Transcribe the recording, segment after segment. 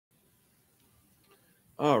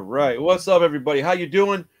All right. What's up, everybody? How you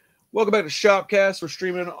doing? Welcome back to SHOPcast. We're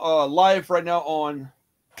streaming live right now on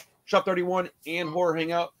Shop 31 and Horror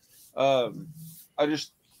Hangout. I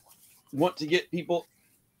just want to get people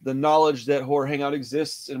the knowledge that Horror Hangout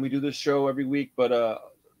exists, and we do this show every week, but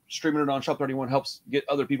streaming it on Shop 31 helps get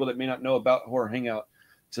other people that may not know about Horror Hangout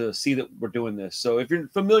to see that we're doing this. So if you're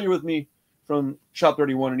familiar with me from Shop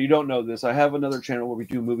 31 and you don't know this, I have another channel where we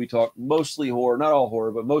do movie talk, mostly horror, not all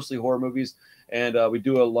horror, but mostly horror movies. And we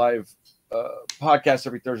do a live podcast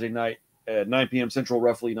every Thursday night at 9 p.m. Central,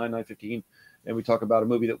 roughly 9:15, and we talk about a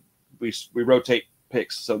movie that we rotate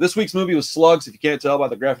picks. So this week's movie was Slugs, if you can't tell by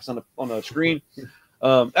the graphics on the screen.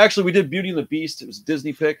 Actually, we did Beauty and the Beast. It was a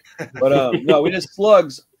Disney pick. But no, we did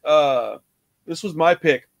Slugs. This was my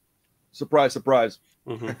pick. Surprise, surprise.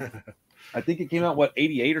 Mm-hmm. I think it came out,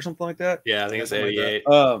 88 or something like that? Yeah, I think it's 88.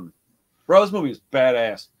 Bro, this movie is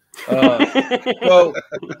badass. So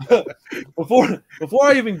before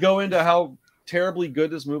I even go into how terribly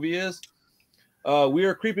good this movie is, we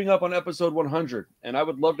are creeping up on episode 100, and I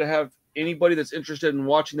would love to have anybody that's interested in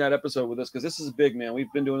watching that episode with us, because this is big, man.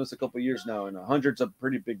 We've been doing this a couple of years now, and 100's a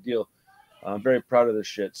pretty big deal. I'm very proud of this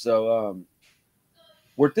shit. So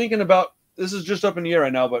we're thinking about, this is just up in the air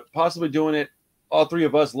right now, but possibly doing it, all three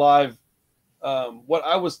of us live. What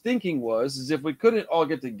I was thinking is if we couldn't all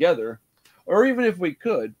get together, or even if we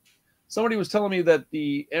could, somebody was telling me that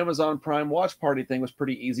the Amazon Prime watch party thing was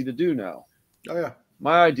pretty easy to do now. Oh, yeah.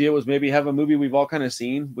 My idea was maybe have a movie we've all kind of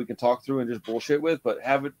seen, we can talk through and just bullshit with, but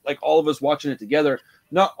have it like all of us watching it together,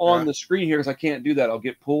 not on the screen here, because I can't do that. I'll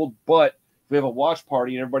get pulled. But if we have a watch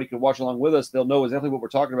party and everybody can watch along with us, they'll know exactly what we're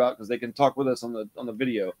talking about because they can talk with us on the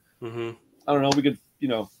video. Mm-hmm. I don't know. We could,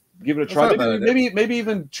 give it a try. Maybe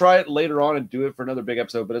even try it later on and do it for another big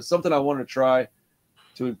episode. But it's something I want to try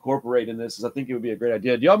to incorporate in this, because I think it would be a great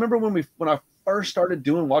idea. Do y'all remember when I first started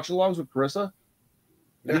doing watch-alongs with Carissa?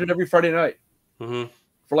 I did it every Friday night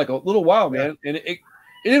for like a little while, man. And it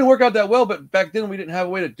didn't work out that well, but back then we didn't have a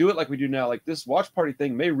way to do it like we do now. Like this watch party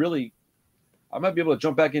thing I might be able to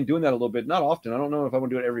jump back in doing that a little bit. Not often. I don't know if I want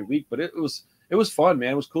to do it every week, but it was fun,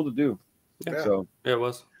 man. It was cool to do. Yeah. So yeah, it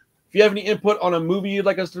was. If you have any input on a movie you'd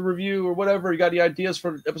like us to review or whatever, you got any ideas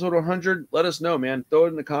for episode 100, let us know, man. Throw it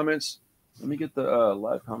in the comments. Let me get the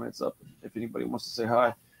live comments up if anybody wants to say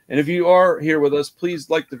hi. And if you are here with us, please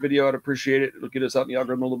like the video. I'd appreciate it. It'll get us out in the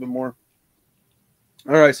algorithm a little bit more.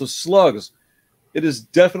 All right, so Slugs. It is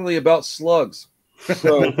definitely about slugs.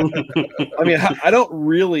 So, I mean, I don't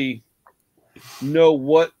really know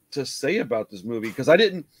what to say about this movie because I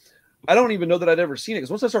don't even know that I'd ever seen it.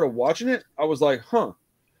 Because once I started watching it, I was like,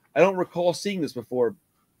 I don't recall seeing this before.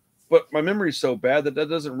 But my memory is so bad that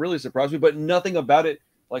doesn't really surprise me. But nothing about it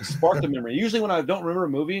like sparked the memory. Usually when I don't remember a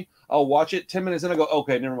movie, I'll watch it 10 minutes in. I go,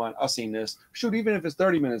 okay, never mind. I've seen this. Shoot, even if it's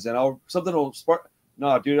 30 minutes in, something will spark.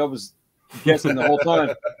 No, dude, I was guessing the whole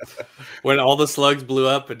time. When all the slugs blew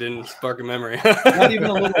up, it didn't spark a memory. Not even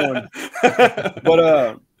a little one.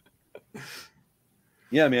 But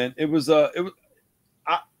yeah, man, it was.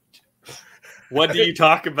 What do you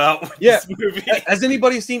talk about with this movie? Has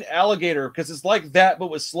anybody seen Alligator? Because it's like that, but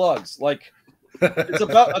with slugs. Like it's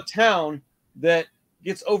about a town that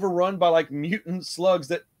gets overrun by like mutant slugs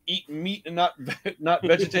that eat meat and not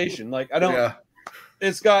vegetation. Like I don't. Yeah.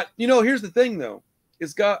 It's got here's the thing though.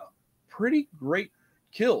 It's got pretty great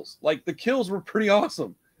kills. Like the kills were pretty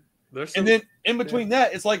awesome. And then in between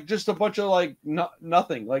that, it's like just a bunch of like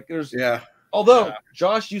nothing. Like there's Although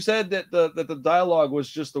Josh, you said that the dialogue was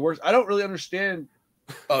just the worst. I don't really understand.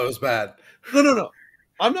 Oh, it was bad. No.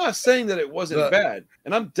 I'm not saying that it wasn't bad,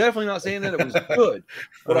 and I'm definitely not saying that it was good.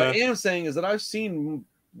 What I am saying is that I've seen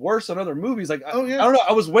worse on other movies. Like I don't know.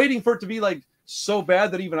 I was waiting for it to be like so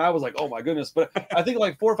bad that even I was like, oh my goodness. But I think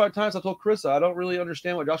like 4 or 5 times I told Carissa I don't really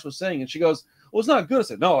understand what Josh was saying, and she goes, "Well, it's not good." I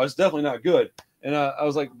said, "No, it's definitely not good." And I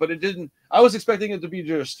was like, "But it didn't." I was expecting it to be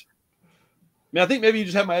just. I mean, I think maybe you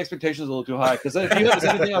just had my expectations a little too high because if you had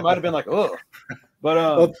said anything, I might have been like, "Oh."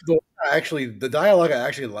 But the dialogue I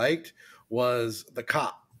actually liked was the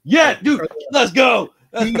cop. Yeah, dude, let's go.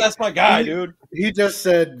 That's my guy, dude. He just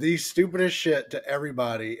said the stupidest shit to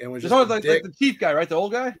everybody and was just like the chief guy, right? The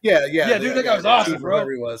old guy. Yeah, dude. That guy was awesome, bro.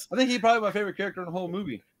 He was. I think he's probably my favorite character in the whole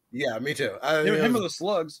movie. Yeah, me too. Him with the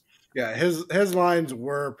slugs. Yeah, his lines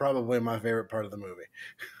were probably my favorite part of the movie.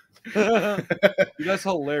 Dude, that's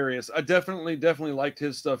hilarious. I definitely liked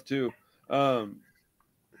his stuff too. Sorry,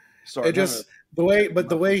 it just the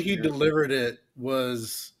way he delivered it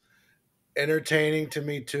was entertaining to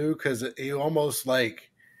me too, because he almost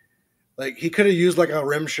like he could have used like a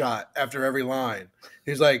rim shot after every line.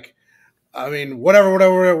 He's like, I mean,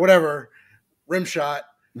 whatever, rim shot,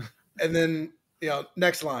 and then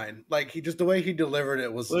next line. Like the way he delivered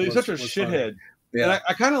it was. Well, he's such a shithead. Funny. Yeah, and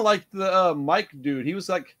I kind of liked the Mike dude. He was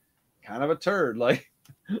like kind of a turd. Like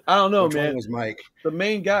I don't know, Which man. One was Mike? The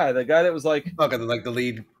main guy, the guy that was like, okay, like the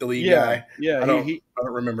lead guy. Yeah, I don't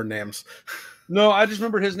remember names. No, I just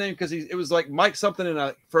remembered his name because it was like Mike something,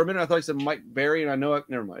 and for a minute I thought he said Mike Barry, and I know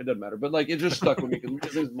never mind, it doesn't matter. But like it just stuck with me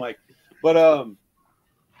because his name's Mike. But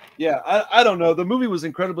yeah, I don't know. The movie was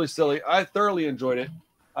incredibly silly. I thoroughly enjoyed it.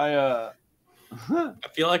 I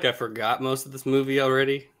feel like I forgot most of this movie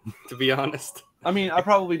already, to be honest. I mean, I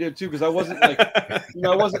probably did too because I wasn't like, it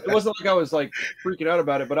wasn't like I was like freaking out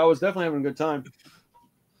about it, but I was definitely having a good time.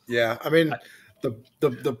 Yeah, I mean,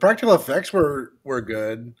 the practical effects were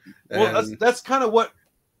good. Well, that's kind of what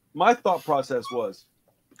my thought process was.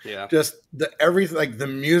 Yeah, just everything, like the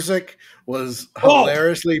music was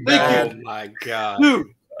hilariously bad. Oh my god, dude,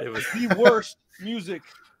 it was the worst music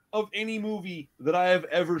of any movie that I have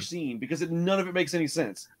ever seen because none of it makes any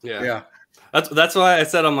sense. Yeah. That's why I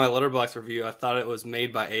said on my Letterboxd review I thought it was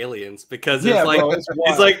made by aliens because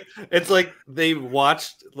it's like they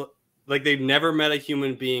watched, like they've never met a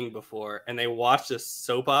human being before and they watched a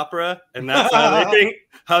soap opera and that's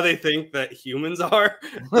how they think that humans are.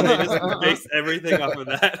 And they just base everything off of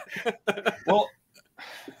that. Well,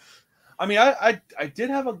 I mean, I did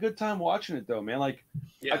have a good time watching it though, man. Like,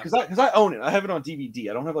 because I own it. I have it on DVD.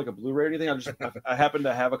 I don't have like a Blu-ray or anything. I happen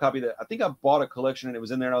to have a copy that I think I bought a collection and it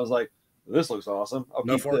was in there and I was like, this looks awesome. I'll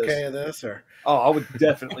no keep 4K this. of this, or I would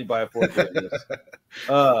definitely buy a 4K of this.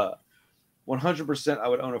 100%, I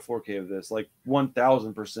would own a 4K of this, like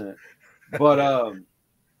 1,000%. But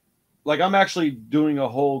like I'm actually doing a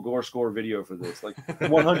whole gore score video for this, like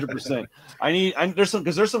 100%.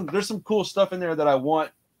 There's some cool stuff in there that I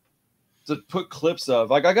want to put clips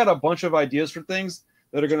of. Like I got a bunch of ideas for things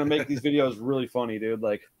that are gonna make these videos really funny, dude.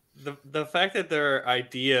 Like the fact that their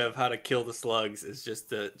idea of how to kill the slugs is just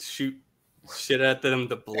to shoot shit at them,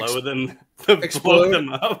 to blow them, blow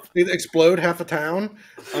them up, explode half a town.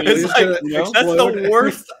 I mean, that's the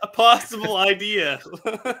worst possible idea.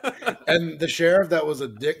 And the sheriff that was a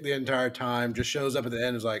dick the entire time just shows up at the end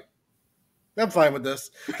and is like, I'm fine with this.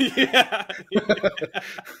 Yeah.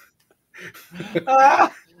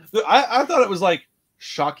 I thought it was like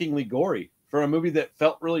shockingly gory for a movie that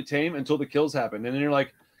felt really tame until the kills happened, and then you're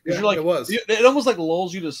like, you're like, it almost like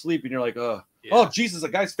lulls you to sleep, and you're like, oh Jesus, the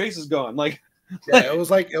guy's face is gone. Like, it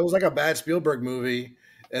was like a bad Spielberg movie,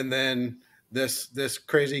 and then this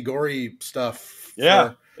crazy gory stuff.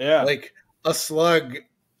 Yeah, like a slug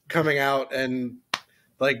coming out and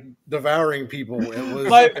like devouring people.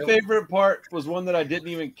 My favorite part was one that I didn't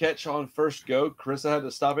even catch on first go. Carissa had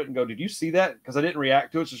to stop it and go, "Did you see that?" Because I didn't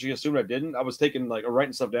react to it, so she assumed I didn't. I was taking like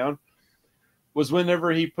writing stuff down. Was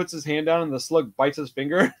whenever he puts his hand down and the slug bites his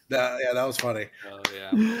finger. That was funny. Oh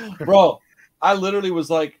yeah, bro! I literally was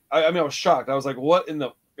like, I was shocked. I was like, "What in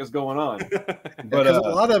the is going on?" But a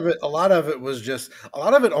lot of it was just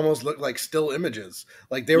almost looked like still images.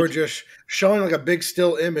 Like they were just showing like a big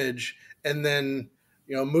still image and then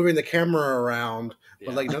moving the camera around,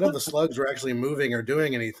 but like none of the slugs were actually moving or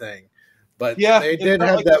doing anything. But they did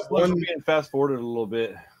have like that one being fast forwarded a little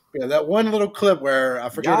bit. Yeah, that one little clip where I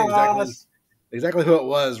forget exactly who it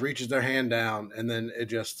was, reaches their hand down and then it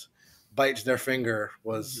just bites their finger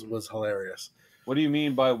was hilarious. What do you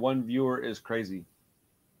mean by one viewer is crazy?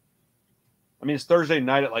 I mean, it's Thursday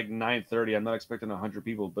night at like 9:30. I'm not expecting 100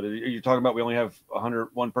 people, but are you talking about we only have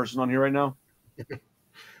 101 person on here right now?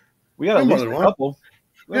 We got at least a couple.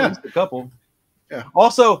 At least a couple. Yeah.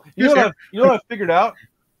 Also, you know what I figured out?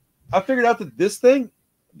 I figured out that this thing,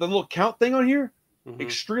 the little count thing on here,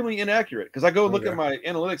 extremely inaccurate because I go look at my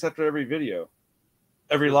analytics after every video,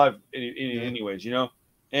 every live, anyways,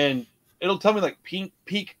 and it'll tell me like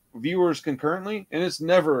peak viewers concurrently, and it's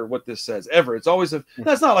never what this says ever. It's always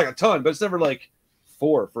that's not like a ton, but it's never like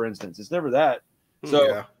 4, for instance. It's never that.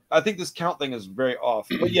 So I think this count thing is very off.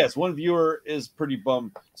 But yes, one viewer is pretty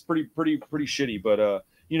bum. It's pretty shitty. But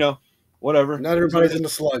whatever. Not everybody's into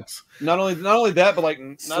slugs. Not only that, but like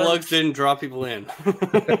slugs didn't draw people in.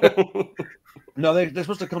 No, they're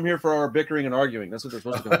supposed to come here for our bickering and arguing. That's what they're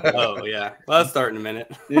supposed to come for. Oh, yeah. Well, that's starting in a minute.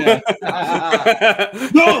 Yeah.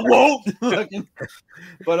 No, it won't.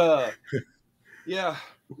 But, yeah,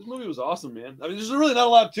 this movie was awesome, man. I mean, there's really not a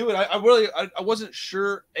lot to it. I wasn't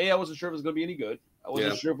sure. I wasn't sure if it was going to be any good. I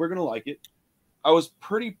wasn't sure if we're going to like it. I was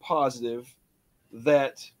pretty positive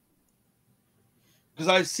that, because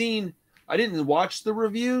I didn't watch the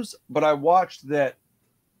reviews, but I watched that.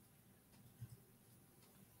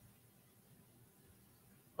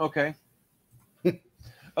 Okay.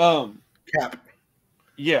 Cap.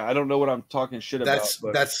 Yeah, I don't know what I'm talking shit about.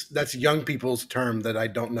 That's young people's term that I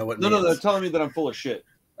don't know what means. No, they're telling me that I'm full of shit.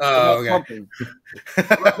 Oh, okay. Something.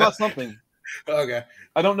 About something. Okay.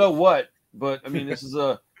 I don't know what, but I mean, this is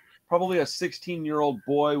probably a 16-year-old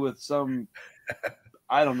boy with some,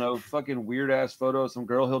 I don't know, fucking weird ass photo of some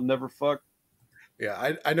girl he'll never fuck.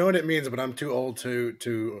 Yeah, I know what it means, but I'm too old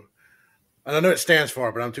to. I don't know what it stands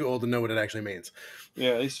for, but I'm too old to know what it actually means.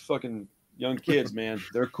 Yeah, these fucking young kids, man,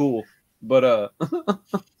 they're cool, but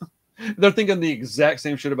they're thinking the exact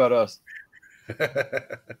same shit about us.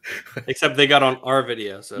 Except they got on our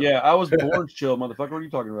video. So yeah, I was born chill, motherfucker. What are you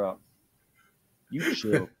talking about? You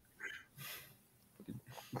chill.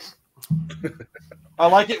 I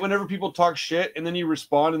like it whenever people talk shit and then you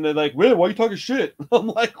respond and they're like, "Wait, why are you talking shit?" I'm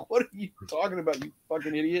like, "What are you talking about, you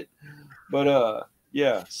fucking idiot?" But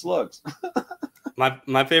yeah, slugs.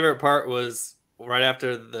 my favorite part was right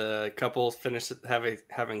after the couple finished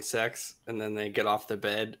having sex and then they get off the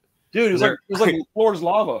bed. Dude, it was like floor's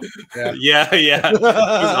lava. Yeah. It was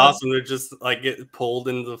awesome to just like get pulled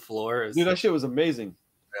into the floor. Dude, that shit was amazing.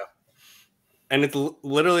 Yeah. And it's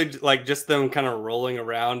literally like just them kind of rolling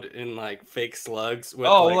around in like fake slugs with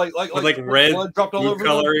like red dropped all over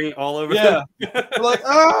coloring all over. Yeah. They're like,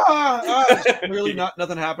 really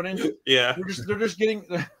nothing happening. Yeah. They're just getting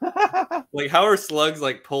like, how are slugs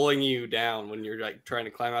like pulling you down when you're like trying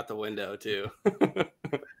to climb out the window too?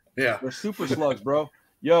 Yeah. They're super slugs, bro.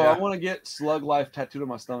 Yo, I want to get slug life tattooed on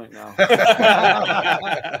my stomach now.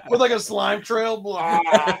 With like a slime trail.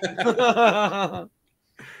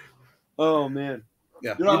 Oh man.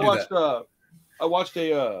 Yeah. Dude, I watched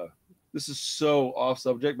a this is so off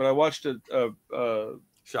subject, but I watched a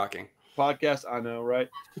shocking podcast. I know, right?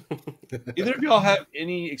 Either of y'all have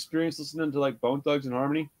any experience listening to like Bone Thugs and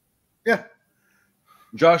Harmony? Yeah.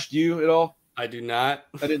 Josh, do you at all? I do not.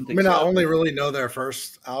 I didn't think I only really know their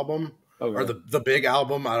first album. Okay. Or the big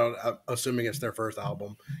album. I'm assuming it's their first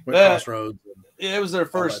album. With Crossroads. Yeah, it was their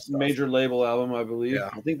first major label album, I believe.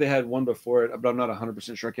 Yeah. I think they had one before it, but I'm not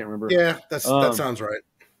 100% sure. I can't remember. Yeah, that sounds right.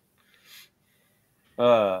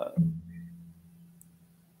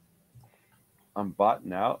 I'm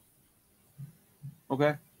botting out.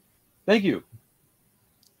 Okay. Thank you.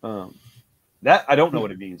 That I don't know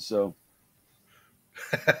what it means, so.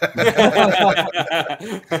 Dude,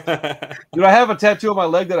 I have a tattoo on my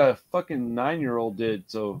leg that a fucking 9-year-old did,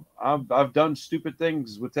 so I've done stupid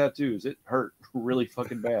things with tattoos. It hurt really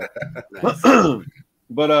fucking bad.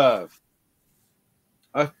 But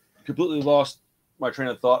I completely lost my train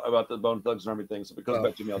of thought about the Bone Thugs and Harmony thing. So if it comes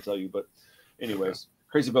back to me, I'll tell you. But anyways,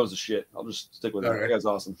 Crazy Bones is shit. I'll just stick with that. That guy's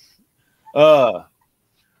awesome.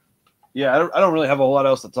 Yeah, I don't really have a whole lot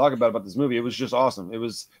else to talk about this movie. It was just awesome. It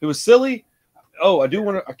was silly. Oh, I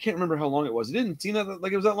can't remember how long it was. It didn't seem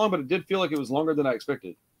like it was that long, but it did feel like it was longer than I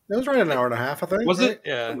expected. It was right an hour and a half, I think. Was it?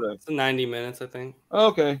 Yeah, it's 90 minutes, I think.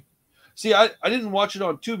 Okay. See, I didn't watch it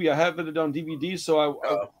on Tubi. I have it on DVD, so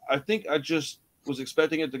I think I just was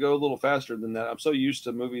expecting it to go a little faster than that. I'm so used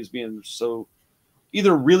to movies being so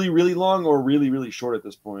either really, really long or really, really short at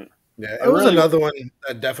this point. Yeah, it was another one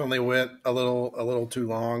that definitely went a little too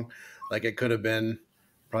long. Like it could have been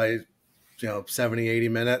probably 70, 80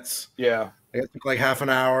 minutes. Yeah. It took like half an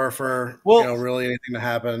hour for really anything to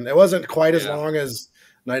happen. It wasn't quite as long as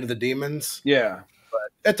Night of the Demons. Yeah.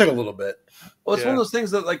 But it took a little bit. Well, it's one of those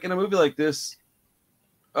things that like in a movie like this,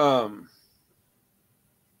 let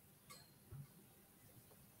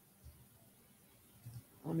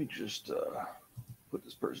me just put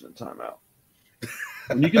this person in timeout.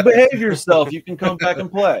 When you can behave yourself, you can come back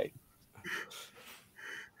and play.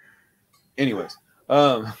 You're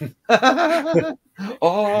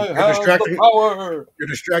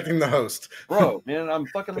distracting the host, bro. Man, I'm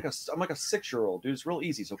fucking like a 6-year-old, dude. It's real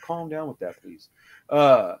easy, so calm down with that, please.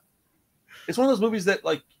 It's one of those movies that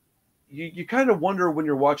like you kind of wonder when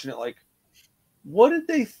you're watching it, like, what did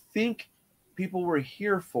they think people were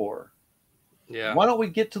here for? Yeah. Why don't we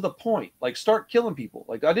get to the point? Like, start killing people.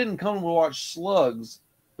 Like, I didn't come to watch slugs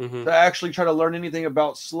to actually try to learn anything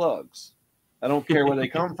about slugs. I don't care where they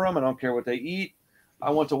come from. I don't care what they eat. I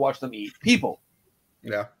want to watch them eat people.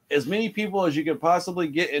 Yeah. As many people as you can possibly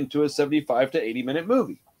get into a 75 to 80-minute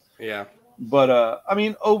movie. Yeah. But, I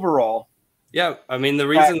mean, overall. Yeah. I mean, the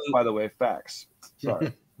reason. Facts, by the way, facts.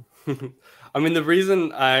 Sorry. I mean, the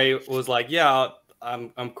reason I was like, yeah,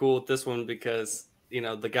 I'm cool with this one because,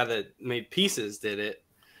 the guy that made Pieces did it.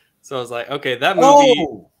 So I was like, okay, that movie.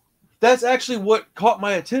 Oh, that's actually what caught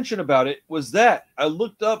my attention about it was that I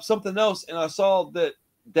looked up something else and I saw that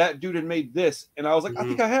dude had made this. And I was like, I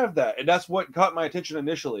think I have that. And that's what caught my attention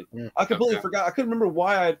initially. I completely forgot. I couldn't remember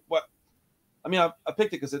why I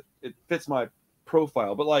picked it because it fits my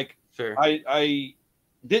profile. But like, sure. I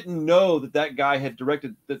didn't know that guy had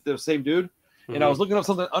directed the same dude. And I was looking up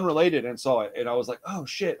something unrelated and saw it. And I was like, oh,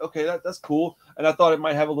 shit. Okay, that's cool. And I thought it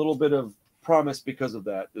might have a little bit of promise because of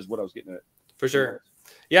that is what I was getting at. For sure.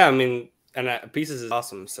 Yeah, I mean, and Pieces is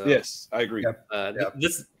awesome. So yes, I agree.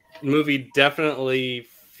 This movie definitely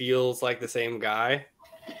feels like the same guy.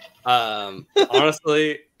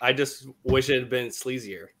 Honestly, I just wish it had been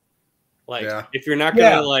sleazier. Like, if you're not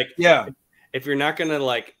gonna if you're not gonna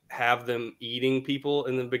like have them eating people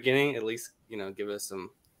in the beginning, at least give us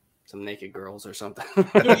some naked girls or something.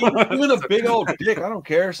 Dude, even a big old dick, I don't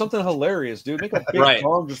care. Something hilarious, dude. Make a big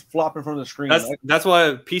arm just flop in front of the screen. That's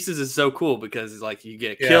why Pieces is so cool, because like you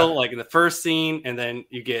get killed like in the first scene, and then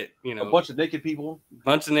you get a bunch of naked people,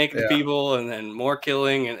 people, and then more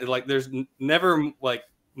killing, and like there's never like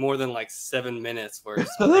more than like 7 minutes where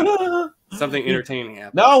something entertaining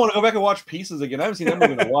happens. Now I want to go back and watch Pieces again. I haven't seen that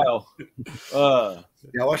movie in a while. I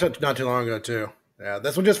watched that not too long ago too. Yeah,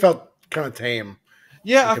 this one just felt kind of tame.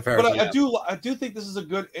 Yeah, but I do think this is a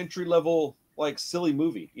good entry level, like, silly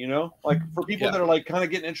movie. Like for people that are like kind of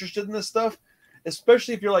getting interested in this stuff,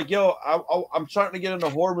 especially if you're like, yo, I'm starting to get into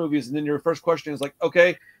horror movies, and then your first question is like,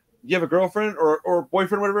 okay, you have a girlfriend or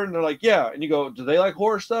boyfriend, or whatever, and they're like, yeah, and you go, do they like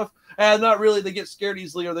horror stuff? Not really. They get scared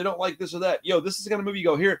easily, or they don't like this or that. Yo, this is the kind of movie you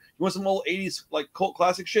go, here, you want some old 80s like cult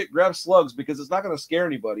classic shit? Grab Slugs, because it's not going to scare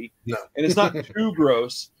anybody, and it's not too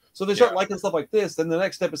gross. So they start liking stuff like this. Then the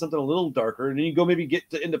next step is something a little darker, and then you go maybe get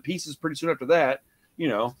into Pieces pretty soon after that.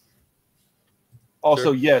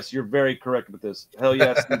 Also, yes, you're very correct with this. Hell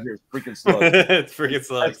yes, it's freaking Slugs. It's freaking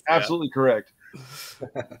Slugs. That's absolutely correct.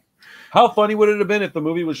 How funny would it have been if the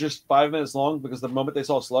movie was just 5 minutes long? Because the moment they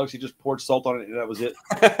saw Slugs, he just poured salt on it, and that was it.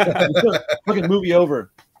 Fucking movie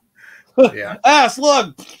over.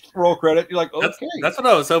 Slug. Roll credit. You're like, okay. That's what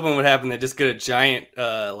I was hoping would happen. They just get a giant,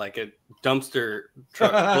 like a dumpster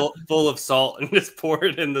truck full of salt and just pour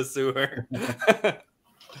it in the sewer.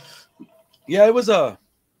 Yeah, it was a.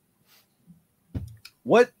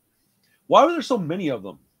 What? Why were there so many of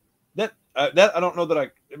them? That I don't know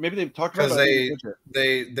that maybe they've talked about because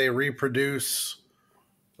they reproduce.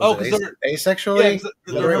 Because they're asexually. Yeah,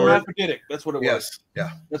 they're hermaphroditic. That's what it was. Yes,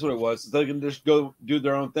 yeah, that's what it was. They can just go do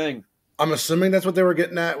their own thing. I'm assuming that's what they were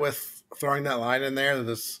getting at with throwing that line in there.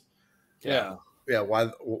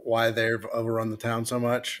 Why they've overrun the town so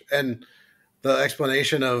much, and the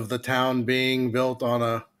explanation of the town being built on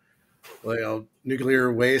a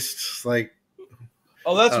nuclear waste, like.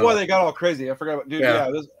 Oh, that's why they got all crazy. I forgot about, dude. Yeah,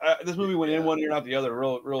 this movie went in one ear, not the other,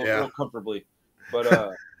 real comfortably.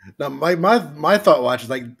 But now my thought watch is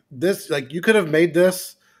like this. Like you could have made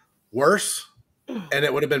this worse, and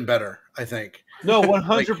it would have been better. I think. No,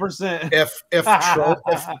 100%.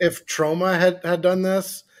 If Trauma had done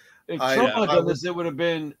this, if Trauma had done this, it would have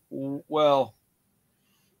been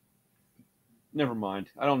never mind.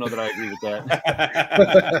 I don't know that I agree with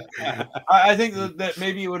that. I think that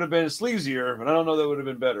maybe it would have been sleazier, but I don't know that it would have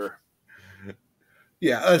been better.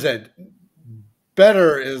 Yeah, as I said,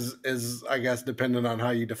 better is I guess dependent on how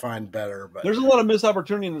you define better. But there's a lot of missed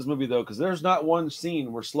opportunity in this movie though, because there's not one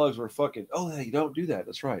scene where slugs were fucking. Oh, hey, don't do that.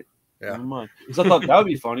 That's right. Yeah. Never mind. Because I thought that would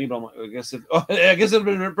be funny, but I'm like, I guess it would have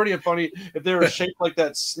been pretty funny if they were shaped like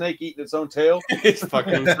that snake eating its own tail. It's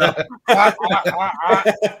fucking.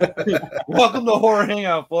 Welcome to Horror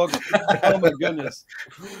Hangout, folks. Oh my goodness.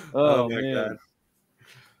 Oh man. God.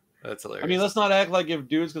 That's hilarious. I mean, let's not act like if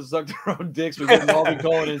dudes could suck their own dicks, we wouldn't all be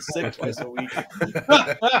calling in sick twice a week.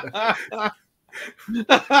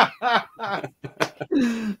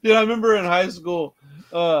 Dude, I remember in high school,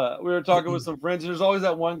 we were talking with some friends, and there's always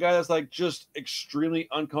that one guy that's like just extremely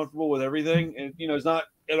uncomfortable with everything, and it's not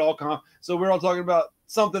at all so we're all talking about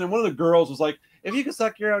something, and one of the girls was like, if you could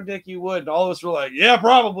suck your own dick, you would. And all of us were like, yeah,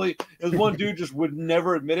 probably. It was one dude just would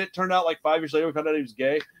never admit it. Turned out like 5 years later, we found out he was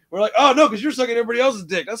gay. We're like, oh no, because you're sucking everybody else's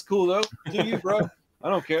dick. That's cool though. Do you, bro? I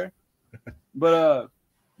don't care. But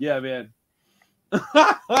yeah, man.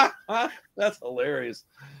 That's hilarious.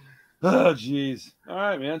 Oh jeez. All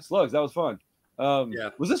right, man. Slugs. That was fun. Yeah.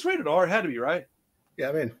 Was this rated R? It had to be, right? Yeah,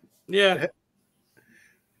 I mean, yeah.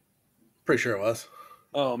 Pretty sure it was.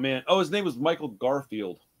 Oh man. Oh, his name was Michael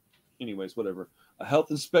Garfield. Anyways, whatever. A health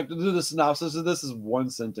inspector. The synopsis of this is one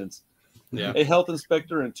sentence. Yeah. A health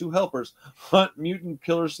inspector and 2 helpers hunt mutant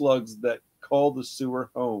killer slugs that call the sewer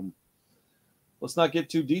home. Let's not get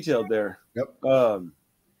too detailed there. Yep.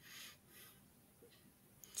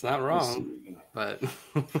 It's not wrong, but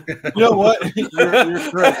you know what? You're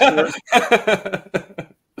correct.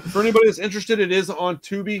 For anybody that's interested, it is on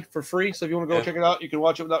Tubi for free. So if you want to go check it out, you can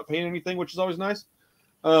watch it without paying anything, which is always nice.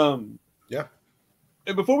 Yeah.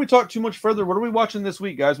 And before we talk too much further, what are we watching this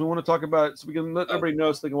week, guys? We want to talk about it so we can let everybody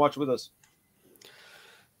know so they can watch it with us.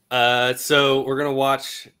 So we're gonna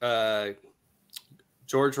watch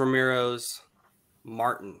George Romero's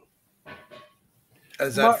Martin.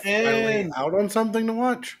 Is that finally out on something to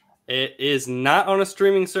watch? It is not on a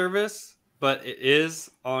streaming service, but it is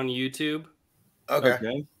on YouTube.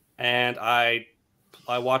 Okay. And I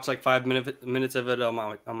watched like 5 minutes of it on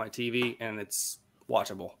my TV, and it's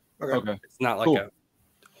watchable. Okay. It's not like a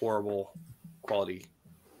horrible quality.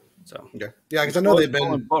 So yeah, because I know they've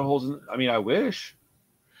been buttholes. I mean, I wish.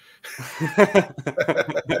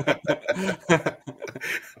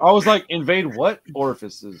 I was like, invade what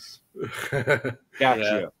orifices? Gotcha.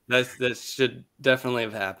 Yeah, that should definitely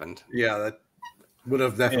have happened. Yeah, that would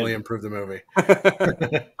have definitely improved the movie.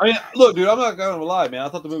 I mean, look, dude, I'm not gonna lie, man. I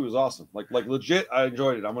thought the movie was awesome. Like legit, I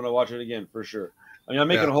enjoyed it. I'm gonna watch it again for sure. I mean, I'm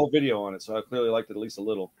making a whole video on it, so I clearly liked it at least a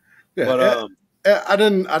little. Yeah, but I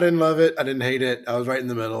didn't love it. I didn't hate it. I was right in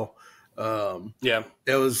the middle. It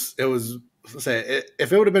was. Say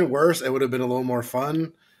if it would have been worse, it would have been a little more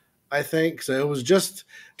fun, I think. So it was just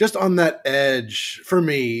on that edge for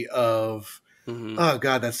me of oh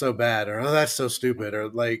god, that's so bad, or oh, that's so stupid, or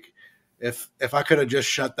like if I could have just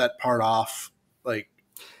shut that part off, like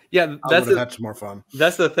I would have had some more fun.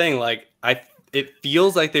 That's the thing. Like it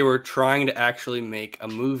feels like they were trying to actually make a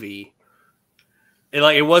movie.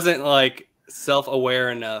 It wasn't like self-aware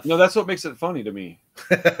enough. No, that's what makes it funny to me.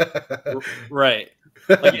 Right.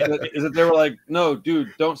 Like, is it they were like, no,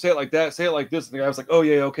 dude, don't say it like that. Say it like this. And the guy was like, oh,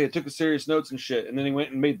 yeah, okay. It took the serious notes and shit. And then he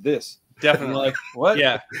went and made this. Definitely. Like, what?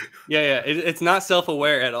 Yeah. It's not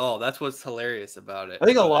self-aware at all. That's what's hilarious about it. I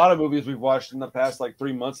think a lot of movies we've watched in the past, like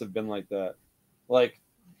 3 months have been like that. Like,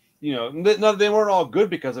 you know, they weren't all good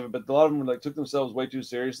because of it, but a lot of them like took themselves way too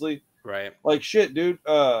seriously. Right. Like, shit, dude.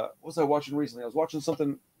 What was I watching recently? I was watching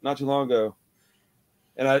something not too long ago.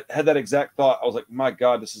 And I had that exact thought. I was like, my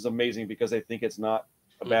God, this is amazing because they think it's not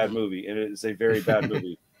a bad movie. And it is a very bad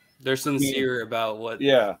movie. They're sincere about what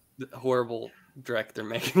horrible direct they're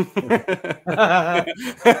making. I've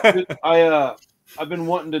been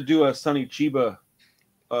wanting to do a Sonny Chiba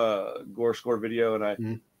gore score video.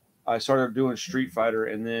 And I started doing Street Fighter.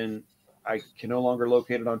 And then I can no longer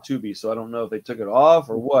locate it on Tubi. So I don't know if they took it off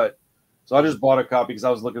or what. So I just bought a copy because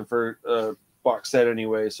I was looking for box set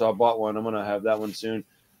anyway, so I bought one. I'm gonna have that one soon.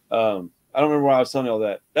 I don't remember why I was telling you all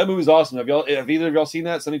that. That movie's awesome. Have either of y'all seen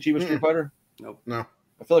that Sonny Chiba Street Fighter? Nope. No.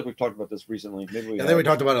 I feel like we've talked about this recently. Maybe we I think we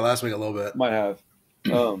talked about it last week a little bit. Might have.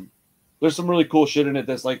 There's some really cool shit in it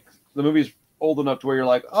that's like the movie's old enough to where you're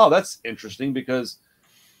like, oh, that's interesting because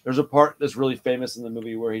there's a part that's really famous in the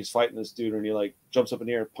movie where he's fighting this dude and he like jumps up in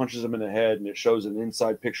the air and punches him in the head and it shows an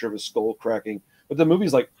inside picture of his skull cracking. But the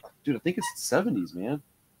movie's like, dude, I think it's the 70s, man.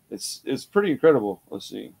 It's pretty incredible. Let's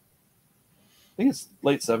see. I think it's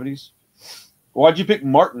late 70s. Why'd you pick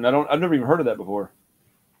Martin? I've never even heard of that before.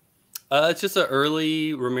 It's just an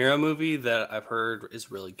early Romero movie that I've heard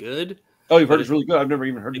is really good. Oh, you've heard it's really good? I've never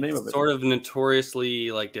even heard the name of it. Sort of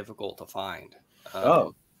notoriously like difficult to find.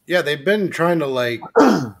 Yeah, they've been trying to like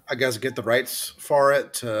I guess get the rights for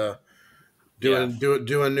it to do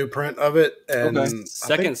a new print of it. And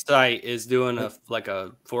Second Sight is doing a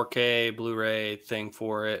 4K Blu-ray thing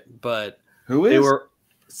for it, but they were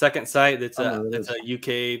Second Sight. It's a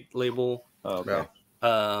UK label. Oh, okay.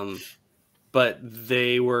 But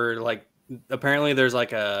they were like apparently there's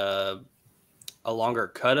like a longer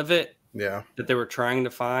cut of it. Yeah. That they were trying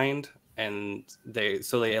to find, and they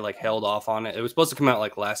like held off on it. It was supposed to come out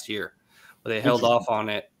like last year, but they held off on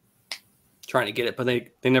it. Trying to get it, but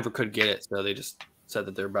they never could get it, so they just said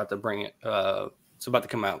that they're about to bring it. It's about to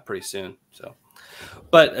come out pretty soon. So,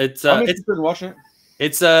 but it's watching it.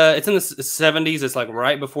 It's in the 70s. It's like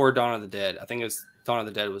right before Dawn of the Dead. I think Dawn of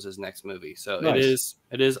the Dead was his next movie. So nice.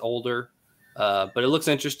 It is older, but it looks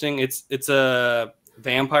interesting. It's a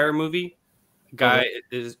vampire movie. Guy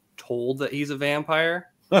is told that he's a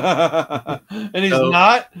vampire. And he's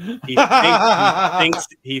not.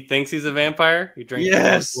 He thinks he's a vampire. He drinks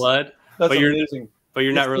yes. blood. That's amazing. But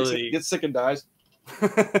you're not really gets sick and dies.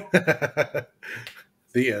 The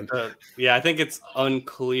end. I think it's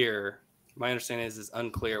unclear. My understanding is it's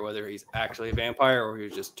unclear whether he's actually a vampire or he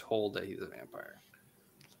was just told that he's a vampire.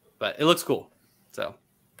 But it looks cool. So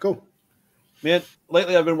cool, man.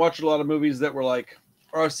 Lately, I've been watching a lot of movies that were like,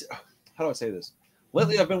 how do I say this?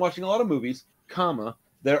 Lately, I've been watching a lot of movies.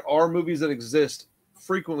 There are movies that exist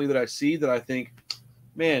frequently that I see that I think,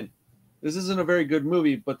 man, this isn't a very good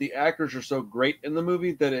movie, but the actors are so great in the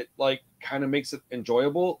movie that it like kind of makes it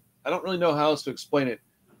enjoyable. I don't really know how else to explain it,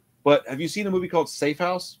 but have you seen a movie called Safe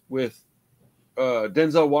House with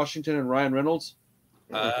Denzel Washington and Ryan Reynolds?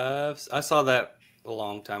 I saw that a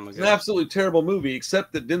long time ago. It's an absolutely terrible movie,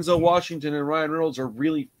 except that Denzel Washington and Ryan Reynolds are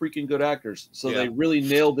really freaking good actors. So they really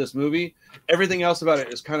nailed this movie. Everything else about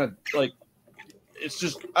it is kind of like, it's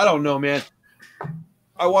just, I don't know, man.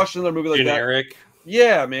 I watched another movie like generic.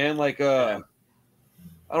 Yeah, man. Like, I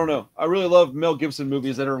don't know. I really love Mel Gibson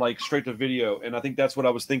movies that are like straight to video. And I think that's what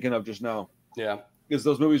I was thinking of just now. Yeah. Is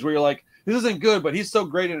those movies where you're like, this isn't good, but he's so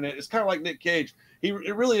great in it. It's kind of like Nick Cage.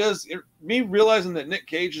 It really is. Me realizing that Nick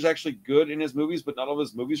Cage is actually good in his movies, but not all of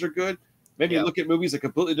his movies are good. Maybe you look at movies a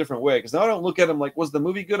completely different way. Because now I don't look at them like, was the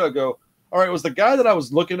movie good? I go, all right, was the guy that I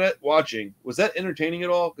was looking at watching, was that entertaining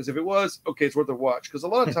at all? Because if it was, okay, it's worth a watch. Because a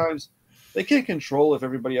lot of times they can't control if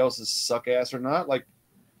everybody else is suck ass or not. Like,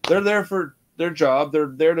 they're there for their job.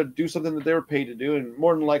 They're there to do something that they were paid to do. And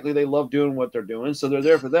more than likely, they love doing what they're doing. So they're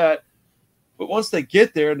there for that. But once they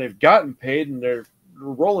get there and they've gotten paid and they're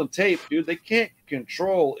rolling tape, dude, they can't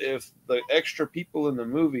control if the extra people in the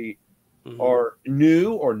movie are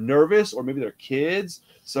new or nervous or maybe they're kids.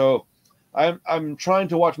 So I'm trying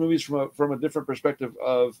to watch movies from a different perspective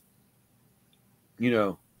of, you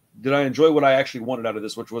know, did I enjoy what I actually wanted out of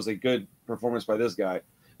this, which was a good performance by this guy?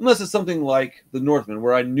 Unless it's something like The Northman,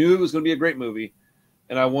 where I knew it was going to be a great movie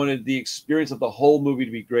and I wanted the experience of the whole movie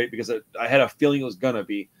to be great because I had a feeling it was going to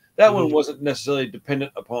be. That one wasn't necessarily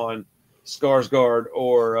dependent upon Skarsgård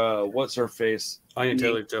or what's her face, Anya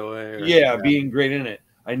Taylor-Joy. Being great in it.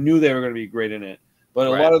 I knew they were going to be great in it. But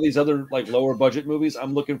a lot of these other like lower budget movies,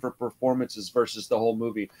 I'm looking for performances versus the whole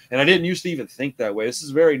movie. And I didn't used to even think that way. This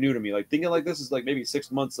is very new to me. Like thinking like this is like maybe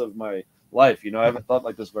 6 months of my life. You know, I haven't thought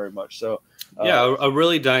like this very much. So a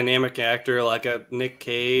really dynamic actor like a Nick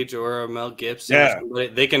Cage or a Mel Gibson,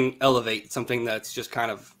 they can elevate something that's just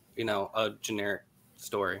kind of, you know, a generic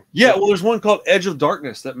story. Yeah, well, there's one called Edge of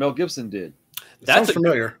Darkness that Mel Gibson did. Sounds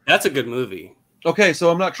familiar. That's a good movie. Okay, so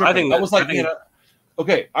I'm not tripping. I think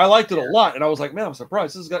I liked it a lot, and I was like, man, I'm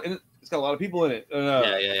surprised. It's got a lot of people in it.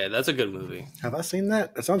 Yeah, that's a good movie. Have I seen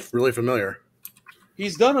that? It sounds really familiar.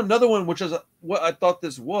 He's done another one, which is what I thought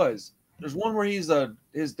this was. There's one where he's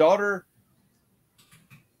his daughter.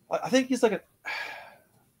 I think he's like a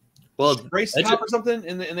race cop or something,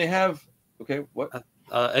 and they have what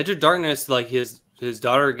Edge of Darkness, like his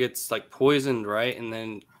daughter gets like poisoned, right? And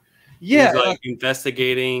then he's like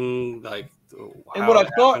investigating like. And what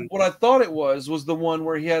I thought it was the one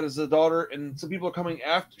where he had as a daughter, and some people are coming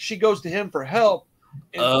after. She goes to him for help.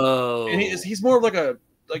 And he's more of like I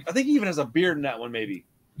think he even has a beard in that one, maybe.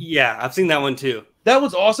 Yeah, I've seen that one too. That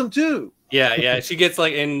one's awesome too. Yeah. She gets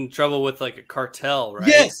like in trouble with like a cartel, right?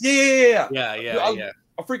 Yes, yeah.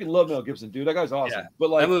 I freaking love Mel Gibson, dude. That guy's awesome. Yeah. But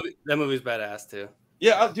like that movie's badass too.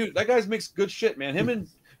 Yeah, dude, that guy makes good shit, man. Him and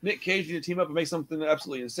Nick Cage need to team up and make something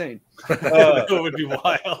absolutely insane. It would be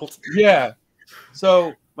wild. Yeah.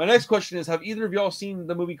 So my next question is: have either of y'all seen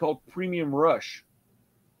the movie called Premium Rush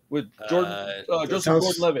with Joseph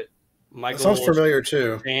Gordon-Levitt? Sounds familiar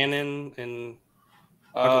too. Shannon and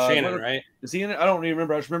Michael Shannon, right? Is he in it? I don't even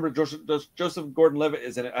remember. I just remember Joseph Gordon-Levitt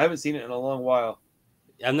is in it. I haven't seen it in a long while.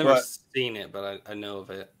 I've never seen it, but I know of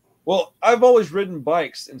it. Well, I've always ridden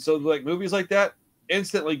bikes, and so like movies like that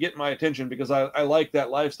instantly get my attention because I like that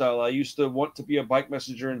lifestyle. I used to want to be a bike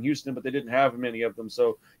messenger in Houston, but they didn't have many of them.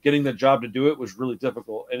 So getting the job to do it was really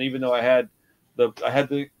difficult. And even though I had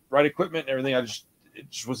the right equipment and everything, it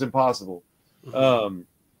just was impossible. Mm-hmm.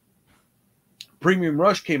 Premium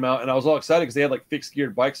Rush came out and I was all excited because they had like fixed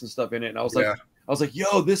geared bikes and stuff in it. And I was like,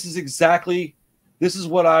 yo, this is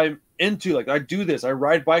what I'm into. Like I do this. I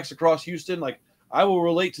ride bikes across Houston. Like I will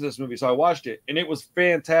relate to this movie. So I watched it and it was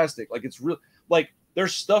fantastic. Like it's real. Like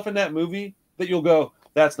there's stuff in that movie that you'll go,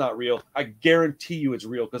 that's not real. I guarantee you it's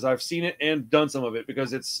real because I've seen it and done some of it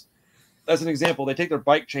because it's, as an example, they take their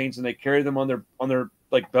bike chains and they carry them on their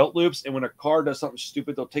like belt loops. And when a car does something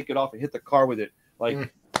stupid, they'll take it off and hit the car with it.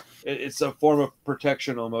 Like it's a form of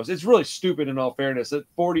protection almost. It's really stupid in all fairness. At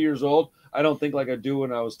 40 years old, I don't think like I do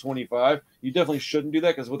when I was 25. You definitely shouldn't do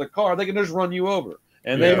that because with a car, they can just run you over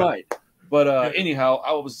and they might. But anyhow,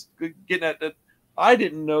 I was getting at that. I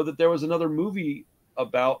didn't know that there was another movie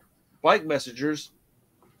about bike messengers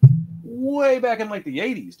way back in like the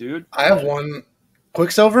 80s, dude. I have one.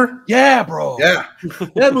 Quicksilver? Yeah, bro. Yeah.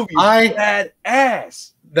 That movie is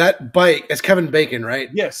badass. That bike, it's Kevin Bacon, right?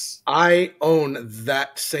 Yes. I own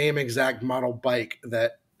that same exact model bike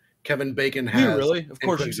that Kevin Bacon has. You really? Of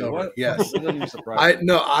course you do. What? Yes.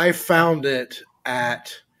 I found it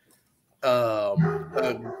at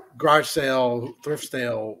a garage sale, thrift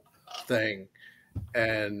sale thing,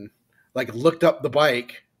 and like looked up the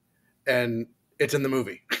bike, and it's in the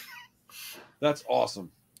movie. That's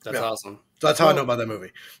awesome. That's awesome. So that's how I know about that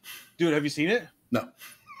movie. Dude, have you seen it? No.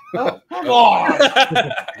 Oh, come on.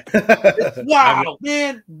 It's wild,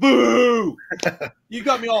 man. Boo. You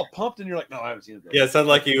got me all pumped, and you're like, no, I haven't seen it. Yeah, it sounded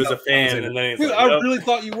like he was a fan, and then he's dude, like, I really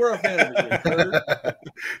thought you were a fan of it.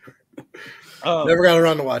 Never got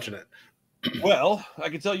around to watching it. Well, I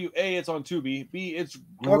can tell you, A, it's on Tubi. B, it's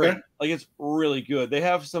great. Okay. Like, it's really good. They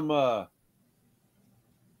have some,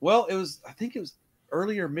 well, I think it was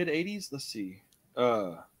earlier, mid-'80s. Let's see.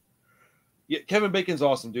 Yeah, Kevin Bacon's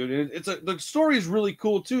awesome, dude. The story is really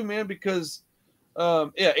cool, too, man, because,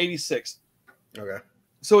 86. Okay.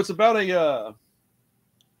 So it's about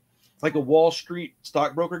like a Wall Street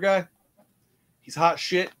stockbroker guy. He's hot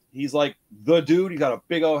shit. He's like the dude. He got a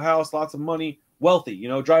big old house, lots of money, wealthy,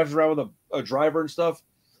 drives around with a driver and stuff.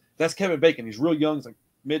 That's Kevin Bacon. He's real young. He's like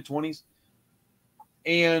mid-20s.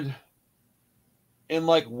 And in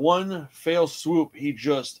like one fail swoop, he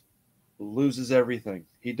just loses everything.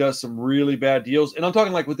 He does some really bad deals. And I'm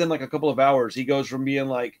talking like within like a couple of hours, he goes from being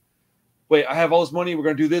like, wait, I have all this money. We're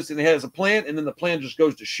going to do this. And he has a plan. And then the plan just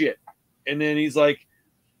goes to shit. And then he's like,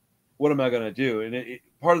 what am I going to do? And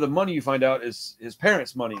part of the money you find out is his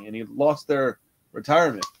parents' money. And he lost their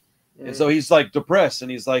retirement. And so he's like depressed. And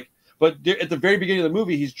he's like, but at the very beginning of the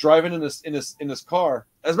movie, he's driving in this car.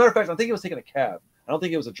 As a matter of fact, I think he was taking a cab. I don't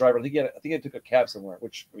think he was a driver. I think he took a cab somewhere,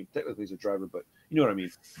 which, I mean, technically he's a driver, but you know what I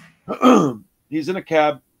mean. He's in a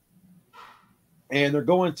cab, and they're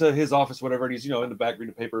going to his office, whatever. And he's, in the back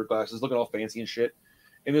reading paper, glasses, looking all fancy and shit.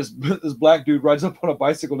 And this black dude rides up on a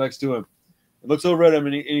bicycle next to him and looks over at him,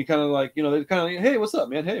 and he kind of like, they're kind of like, hey, what's up,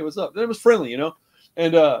 man? Hey, what's up? And it was friendly,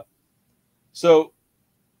 And so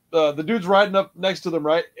the dude's riding up next to them,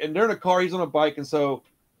 right? And they're in a car. He's on a bike, and so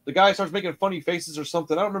the guy starts making funny faces or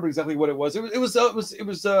something. I don't remember exactly what it was. It was fun.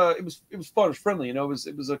 It was friendly.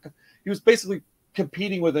 He was basically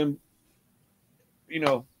competing with him,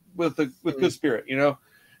 with good spirit,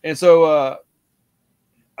 And so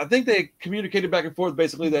I think they communicated back and forth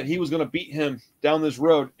basically that he was going to beat him down this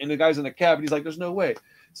road, and the guy's in the cab, and he's like, "There's no way."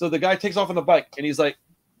 So the guy takes off on the bike, and he's like,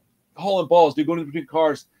 hauling balls, dude, going in between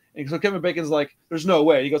cars. And so Kevin Bacon's like, "There's no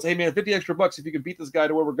way." He goes, "Hey man, 50 extra bucks if you can beat this guy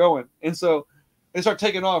to where we're going." And so they start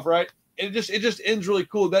taking off, right? And it just ends really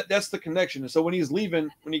cool. That's the connection. And so when he's leaving,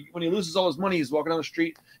 when he loses all his money, he's walking down the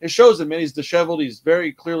street. It shows him, man, he's disheveled. He's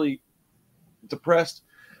very clearly depressed.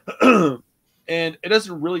 And it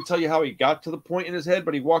doesn't really tell you how he got to the point in his head,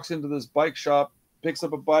 but he walks into this bike shop, picks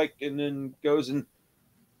up a bike, and then goes and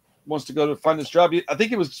wants to go to find this job. I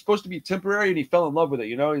think it was supposed to be temporary, and he fell in love with it.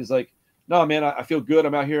 He's like, "No, man, I feel good.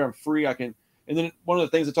 I'm out here. I'm free. I can." And then one of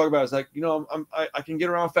the things they talk about is like, I can get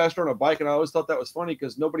around faster on a bike. And I always thought that was funny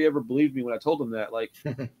because nobody ever believed me when I told them that. Like,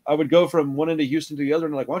 I would go from one end of Houston to the other,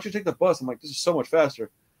 and like, "Why don't you take the bus?" I'm like, "This is so much faster."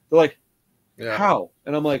 They're like, "Yeah. How?"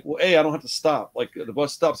 And I'm like, "Well, A, I don't have to stop. Like, the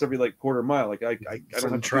bus stops every like quarter mile. Like, I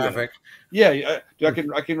don't have traffic. Yeah, I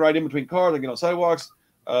can ride in between cars. I can get on sidewalks.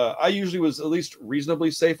 I usually was at least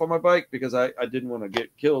reasonably safe on my bike because I didn't want to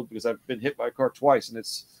get killed because I've been hit by a car twice, and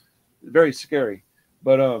it's very scary.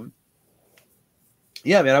 But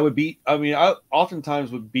yeah, man, I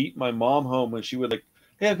oftentimes would beat my mom home when she would like,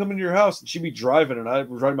 "Hey, I'm coming to your house," and she'd be driving and I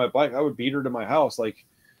was riding my bike. I would beat her to my house. Like,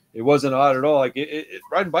 it wasn't odd at all. Like,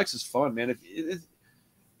 riding bikes is fun, man.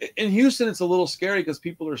 In Houston, it's a little scary because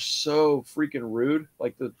people are so freaking rude.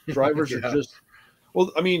 Like, the drivers are just,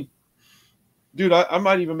 well, I mean, dude, I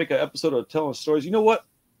might even make an episode of telling stories. You know what?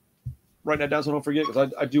 Write that down so I don't forget,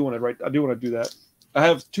 because I do want to do that. I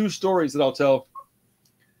have 2 stories that I'll tell.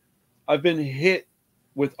 I've been hit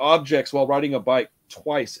with objects while riding a bike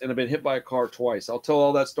twice, and I've been hit by a car twice. I'll tell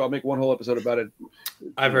all that story. I'll make one whole episode about it.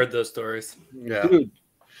 I've heard those stories. Yeah, dude,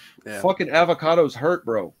 fucking avocados hurt,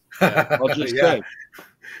 bro. Yeah. I'll just say.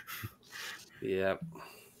 Yeah.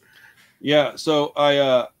 Yeah. So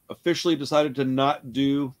I officially decided to not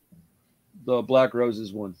do the Black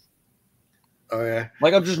Roses one. Oh yeah.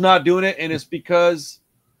 Like, I'm just not doing it, and it's because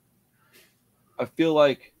I feel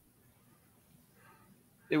like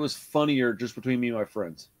it was funnier just between me and my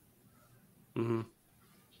friends. Mm-hmm.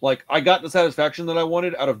 Like, I got the satisfaction that I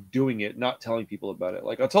wanted out of doing it, not telling people about it.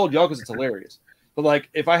 Like, I told y'all because it's hilarious. But like,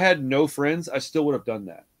 if I had no friends, I still would have done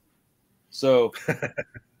that. So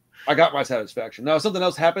I got my satisfaction. Now, if something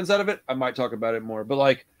else happens out of it, I might talk about it more. But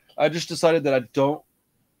like, I just decided that I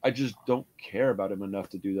just don't care about him enough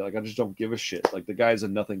to do that. Like, I just don't give a shit. Like, the guy's a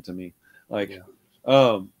nothing to me. Like,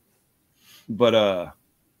 but I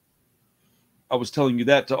was telling you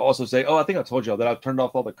that to also say, I think I told y'all that I've turned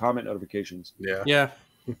off all the comment notifications. Yeah. Yeah.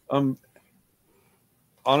 I'm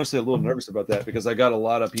honestly a little nervous about that because I got a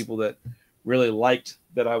lot of people that really liked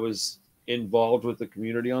that I was involved with the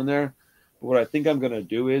community on there. But what I think I'm going to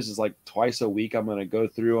do is like twice a week, I'm going to go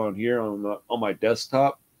through on here on my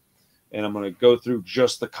desktop and I'm gonna go through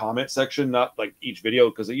just the comment section, not like each video,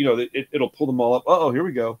 because you know it'll pull them all up. Oh, here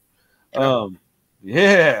we go.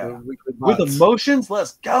 Yeah, with emotions,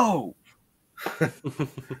 let's go.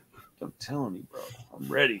 I'm telling you, bro, I'm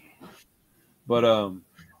ready. But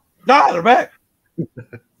they're back.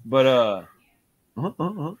 But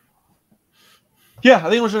yeah, I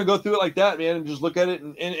think I'm just gonna go through it like that, man, and just look at it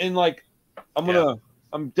and like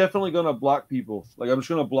I'm definitely gonna block people. Like I'm just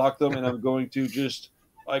gonna block them, and I'm going to just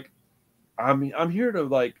like I'm here to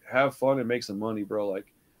like have fun and make some money, bro.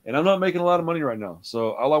 Like, and I'm not making a lot of money right now,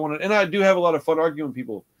 so all I want to, and I do have a lot of fun arguing with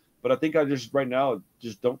people, but I think I just right now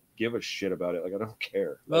just don't give a shit about it. Like I don't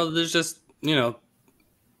care. Well, there's just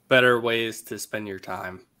better ways to spend your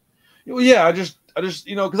time. Well, yeah, I just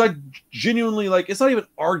because I genuinely like it's not even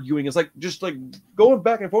arguing. It's like just like going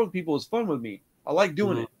back and forth with people is fun with me. I like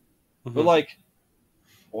doing it, but like.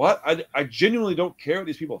 What? I genuinely don't care what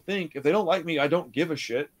these people think. If they don't like me, I don't give a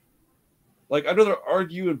shit. Like, I'd rather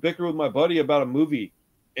argue and bicker with my buddy about a movie,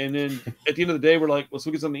 and then at the end of the day, we're like, let's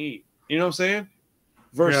go get something to eat. You know what I'm saying?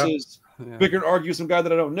 Versus bicker and argue with some guy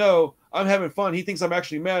that I don't know. I'm having fun. He thinks I'm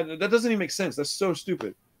actually mad. That doesn't even make sense. That's so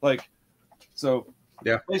stupid. Like, so,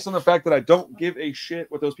 based on the fact that I don't give a shit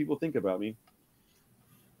what those people think about me,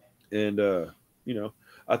 and,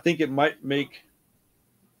 I think it might make...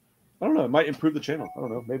 I don't know. It might improve the channel. I don't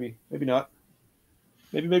know. Maybe not.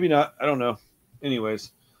 Maybe not. I don't know.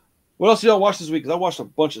 Anyways, what else did y'all watch this week? Because I watched a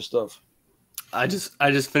bunch of stuff. I just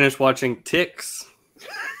finished watching Ticks.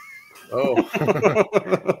 Oh,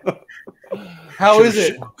 how is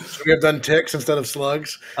it? Should we have done Ticks instead of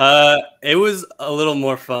Slugs? It was a little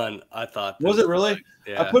more fun, I thought. Was it really?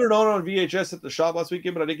 Yeah. I put it on VHS at the shop last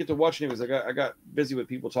weekend, but I didn't get to watch it because I got busy with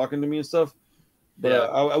people talking to me and stuff. But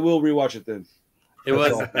I will rewatch it then. It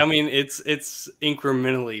was. I mean, it's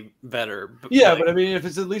incrementally better. Yeah, but I mean, if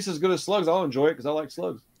it's at least as good as Slugs, I'll enjoy it because I like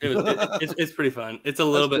Slugs. It's pretty fun. It's a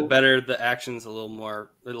little bit better. The action's a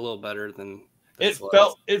little better than it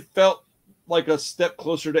Slugs. It felt like a step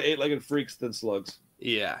closer to Eight-Legged Freaks than Slugs.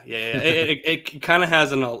 Yeah. It kind of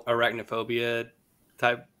has an arachnophobia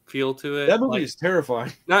type feel to it. That movie is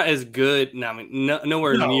terrifying. Not as good. No, I mean,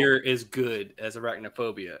 nowhere near as good as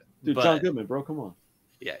arachnophobia. Dude, John Goodman, bro, come on.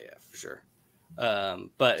 Yeah, for sure.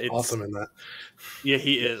 But it's awesome in that. Yeah,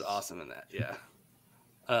 he is awesome in that. Yeah.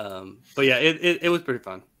 But yeah, it was pretty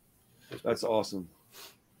fun. That's awesome.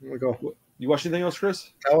 Here we go. You watch anything else, Chris?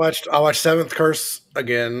 I watched Seventh Curse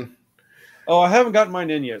again. Oh, I haven't gotten mine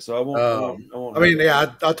in yet, so I won't. I mean,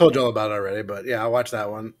 yeah, I told you all about it already, but yeah, I watched that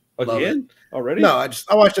one. Again? Already? No,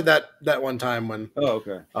 I watched it that one time when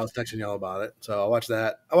okay. I was texting y'all about it. So I watched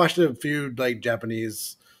that. I watched a few like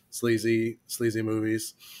Japanese sleazy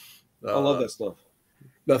movies. I love that stuff.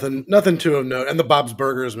 Nothing too of note. And the Bob's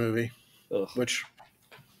Burgers movie, which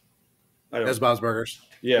is Bob's Burgers.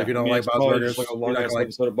 Yeah, if you don't like Bob's Burgers, like a long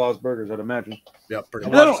episode of Bob's Burgers, I'd imagine. Yeah, pretty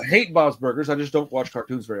much. I don't hate Bob's Burgers. I just don't watch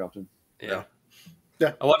cartoons very often. Yeah.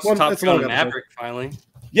 I watched Top Gun Maverick finally.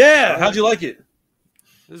 Yeah, how'd you like it?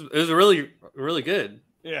 It was really, really good.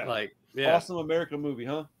 Yeah, awesome American movie,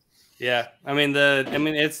 huh? Yeah, I mean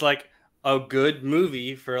it's like a good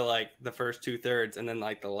movie for like the first 2/3, and then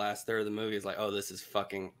like the last third of the movie is like, oh, this is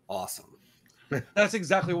fucking awesome. That's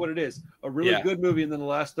exactly what it is. A really good movie, and then the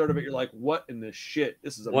last third of it, you're like, what in this shit?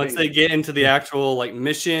 This is amazing. Once they get into the actual like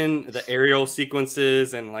mission, the aerial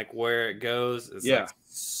sequences, and like where it goes, it's like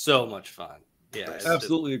so much fun. Yeah,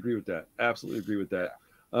 absolutely agree with that. Absolutely agree with that.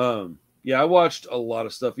 I watched a lot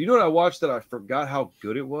of stuff. You know what I watched that I forgot how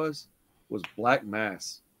good it was Black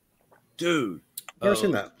Mass. Dude. Never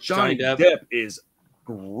seen that. Johnny Depp is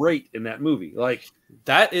great in that movie. Like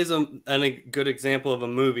that is a good example of a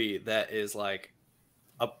movie that is like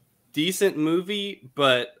a decent movie,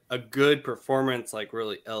 but a good performance like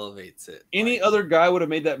really elevates it. Any other guy would have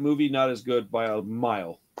made that movie not as good by a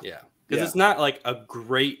mile. Yeah, because it's not like a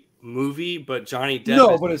great movie, but Johnny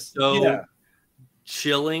Depp is so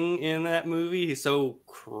chilling in that movie. He's so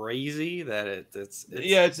crazy that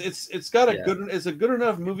it's got a good. It's a good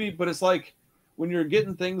enough movie, but it's like when you're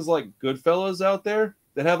getting things like Goodfellas out there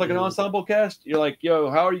that have like an ensemble cast, you're like, yo,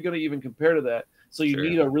 how are you going to even compare to that? So you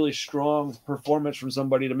need a really strong performance from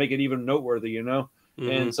somebody to make it even noteworthy, you know?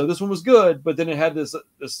 And so this one was good, but then it had this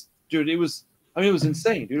dude, it was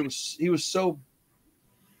insane, dude. It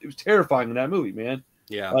was terrifying in that movie, man.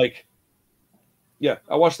 Yeah. Like, yeah,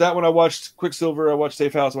 I watched that one. I watched Quicksilver. I watched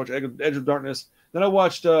Safe House. I watched Edge of Darkness. Then I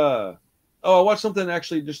watched, I watched something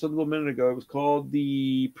actually just a little minute ago. It was called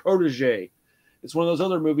The Protege. It's one of those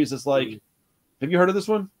other movies that's like, have you heard of this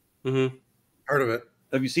one? Mm-hmm. Heard of it.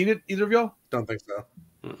 Have you seen it, either of y'all? Don't think so.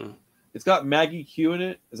 Mm-mm. It's got Maggie Q in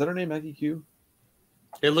it. Is that her name, Maggie Q?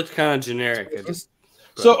 It looked kind of generic.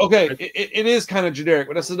 So, okay, it is kind of generic,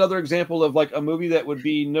 but that's another example of like a movie that would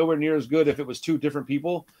be nowhere near as good if it was two different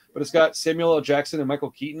people, but it's got Samuel L. Jackson and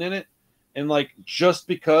Michael Keaton in it. And like, just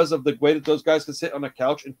because of the way that those guys can sit on a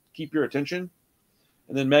couch and keep your attention.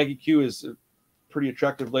 And then Maggie Q is a pretty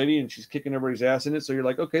attractive lady and she's kicking everybody's ass in it. So you're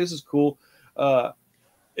like, okay, this is cool.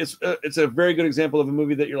 It's a very good example of a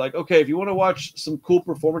movie that you're like, okay, if you want to watch some cool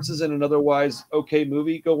performances in an otherwise okay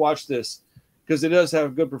movie, go watch this. Because it does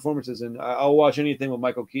have good performances, and I'll watch anything with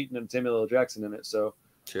Michael Keaton and Samuel L. Jackson in it. So,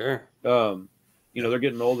 sure, they're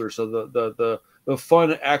getting older, so the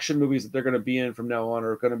fun action movies that they're going to be in from now on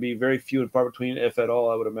are going to be very few and far between, if at all,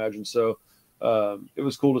 I would imagine. So, it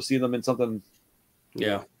was cool to see them in something.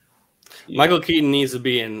 Yeah, Michael Keaton needs to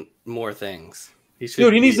be in more things.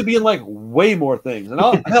 He needs to be in like way more things, and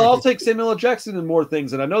I'll take Samuel L. Jackson in more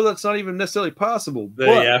things, and I know that's not even necessarily possible. But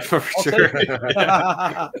yeah, for sure.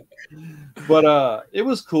 But it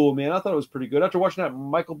was cool, man. I thought it was pretty good after watching that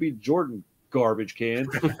Michael B. Jordan garbage can.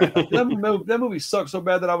 that movie sucked so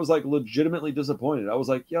bad that I was like legitimately disappointed. I was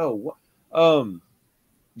like, yo, what?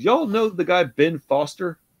 Y'all know the guy Ben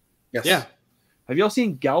Foster? Yes. Yeah. Have y'all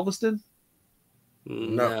seen Galveston?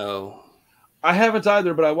 No. I haven't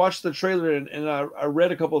either, but I watched the trailer and I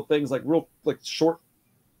read a couple of things, like real like short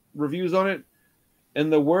reviews on it,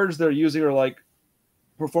 and the words they're using are like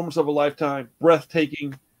performance of a lifetime,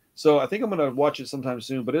 breathtaking. So I think I'm gonna watch it sometime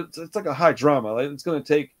soon. But it's like a high drama. Like it's gonna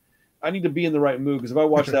take. I need to be in the right mood because if I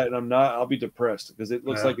watch that and I'm not, I'll be depressed because it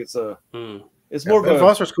looks like it's more of Ben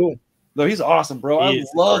Foster's cool. No, he's awesome, bro. I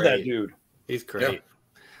love that dude. He's great.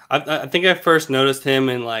 Yeah. I think I first noticed him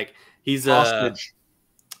in like he's Hostage.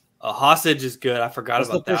 A Hostage is good. I forgot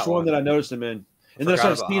about that. That's the first one that I noticed him in. And then I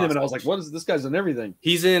started seeing him, and I was like, "What is this guy's in everything?"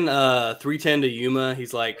 He's in 310 to Yuma.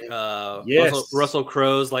 He's like Russell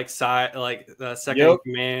Crowe's like second in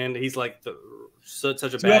command. He's like such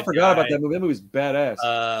a bad. I forgot about that movie. That movie's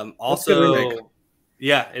badass. Also,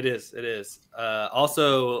 yeah, it is. It is.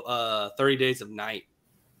 Also, 30 Days of Night.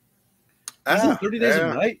 He's in 30 Days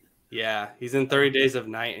of Night. Yeah, he's in 30 Days of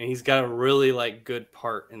Night, and he's got a really like good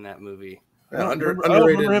part in that movie. I don't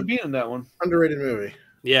remember him being in that one. Underrated movie.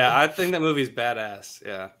 Yeah, I think that movie's badass.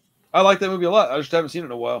 Yeah, I like that movie a lot. I just haven't seen it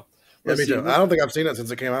in a while. Yeah, me too. I don't think I've seen it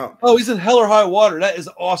since it came out. Oh, he's in Hell or High Water. That is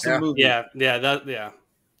an awesome movie. Yeah,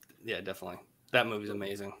 definitely. That movie's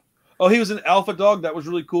amazing. Oh, he was in Alpha Dog. That was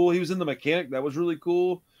really cool. He was in The Mechanic. That was really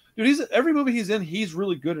cool. Dude, every movie he's in, he's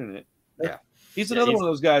really good in it. Yeah, he's another one of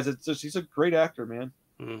those guys. He's a great actor, man.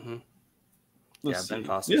 Mm-hmm. Ben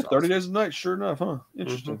Foster. Yeah, 30 Days of Night. Sure enough, huh?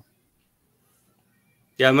 Interesting. Mm-hmm.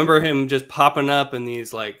 Yeah, I remember him just popping up in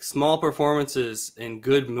these like small performances in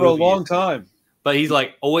good movies for a long time. But he's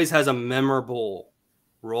like always has a memorable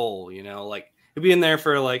role, you know, like he'll be in there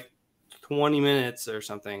for like 20 minutes or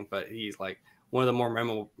something, but he's like one of the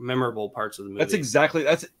more memorable parts of the movie. That's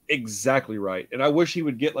exactly right. And I wish he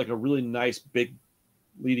would get like a really nice big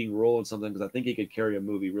leading role in something because I think he could carry a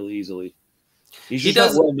movie really easily. He's just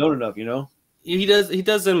not well known enough, you know. He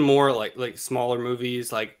does in more like smaller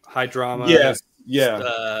movies, like high drama.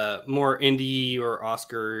 Yeah. More indie or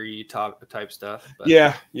Oscar-y type stuff. But,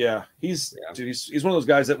 yeah. He's one of those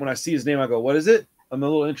guys that when I see his name, I go, "What is it?" I'm a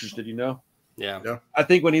little interested, you know. Yeah. I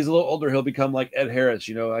think when he's a little older, he'll become like Ed Harris.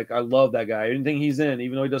 You know, like I love that guy. Anything he's in,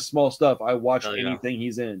 even though he does small stuff, I watch anything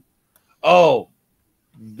he's in. Oh,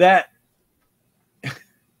 that.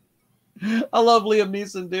 I love Liam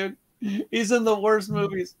Neeson, dude. He's in the worst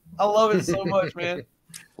movies. I love it so much, man.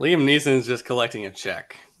 Liam Neeson's just collecting a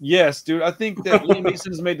check. Yes, dude. I think that Liam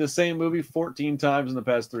Neeson's made the same movie 14 times in the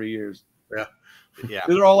past 3 years. Yeah.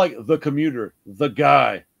 They're all like The Commuter, The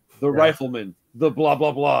Guy, The Rifleman, The blah,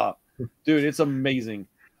 blah, blah. Dude, it's amazing.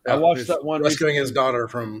 I watched that one. Rescuing his daughter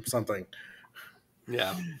from something.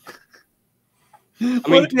 Yeah.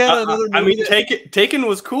 I mean, Taken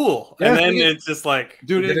was cool, and then it's just like,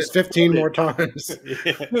 dude, it's 15 more times.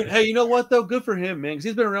 Dude, hey, you know what though? Good for him, man, because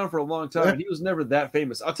he's been around for a long time. He was never that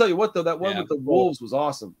famous. I'll tell you what though, that one with the wolves was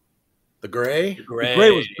awesome. The Gray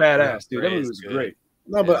was badass, dude. That movie was great.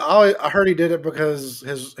 No, but I heard he did it because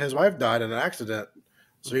his wife died in an accident,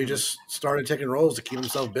 so he just started taking roles to keep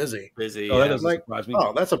himself busy. Oh, that doesn't surprise me.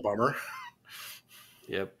 Oh, that's a bummer.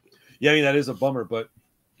 Yep. Yeah, I mean that is a bummer, but.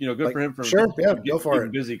 You know, good for him for go for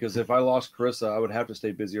it. Busy because if I lost Carissa, I would have to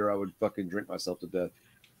stay busy or I would fucking drink myself to death.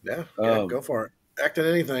 Yeah, go for it. Act in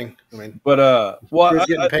anything. I mean, but he's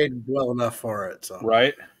getting paid well enough for it. So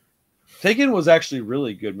right. Taken was actually a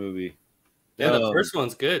really good movie. Yeah, the first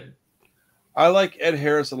one's good. I like Ed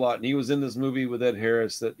Harris a lot, and he was in this movie with Ed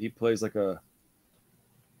Harris that he plays like a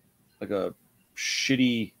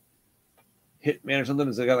shitty hitman or something.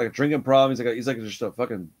 He's got like a drinking problem. He's like just a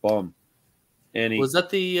fucking bum. And was that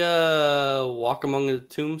the Walk Among the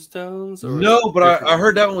Tombstones? Or no, but I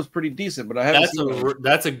heard that one was pretty decent. But I haven't.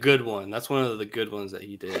 That's a good one. That's one of the good ones that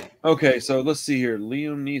he did. Okay, so let's see here.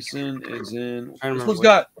 Liam Neeson is in. This one's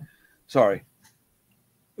got. Sorry.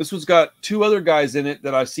 This one's got 2 other guys in it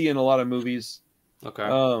that I see in a lot of movies. Okay.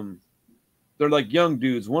 They're like young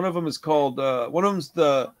dudes. One of them is called. One of them's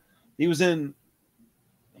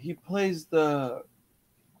He plays the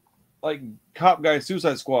like cop guy in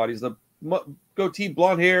Suicide Squad. He's the goatee,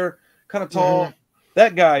 blonde hair, kind of tall. Mm-hmm.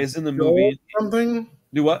 That guy is in the movie. Something?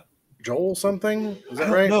 Do what? Joel something? Is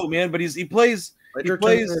that right? No, man. But he plays. He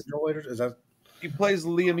plays Liam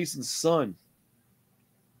Neeson's son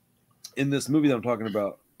in this movie that I'm talking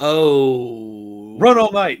about. Oh, Run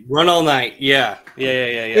All Night. Run All Night. Yeah.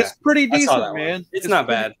 It's pretty decent, man. It's not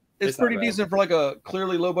bad. It's pretty decent for like a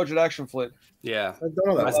clearly low budget action flick. Yeah. I don't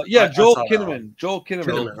know that. Joel Kinnaman. Joel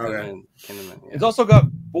Kinnaman. Okay. Yeah. It's also got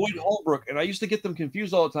Boyd Holbrook, and I used to get them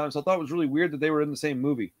confused all the time, so I thought it was really weird that they were in the same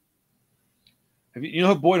movie. You know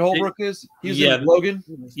who Boyd Holbrook is? He's in Logan.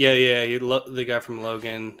 Yeah. The guy from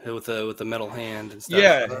Logan with the metal hand and stuff.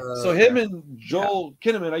 Yeah. So him and Joel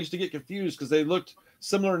Kinnaman, I used to get confused because they looked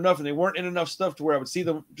similar enough, and they weren't in enough stuff to where I would see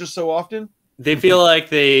them just so often. They feel like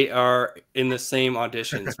they are in the same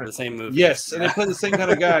auditions for the same movie. Yes, and they play the same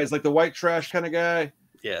kind of guys, like the white trash kind of guy.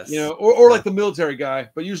 Yes. Or like the military guy,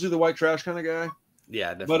 but usually the white trash kind of guy.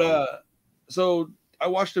 Yeah, definitely. But so I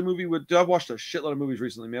watched a movie I've watched a shitload of movies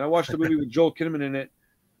recently, man. I watched a movie with Joel Kinnaman in it,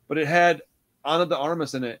 but it had Ana de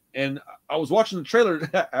Armas in it, and I was watching the trailer.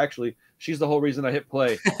 Actually, she's the whole reason I hit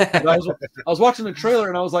play. I was watching the trailer,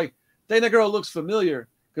 and I was like, "Dang, that girl looks familiar."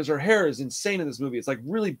 Because her hair is insane in this movie. It's like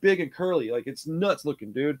really big and curly. Like it's nuts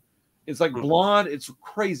looking, dude. It's like blonde. It's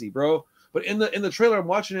crazy, bro. But in the trailer, I'm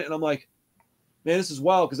watching it and I'm like, man, this is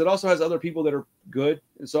wild. Because it also has other people that are good.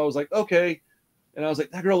 And so I was like, okay. And I was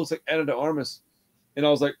like, that girl looks like Ana de Armas. And I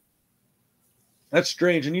was like, that's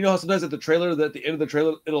strange. And you know how sometimes at the end of the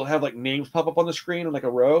trailer, it'll have like names pop up on the screen in like a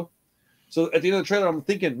row. So at the end of the trailer, I'm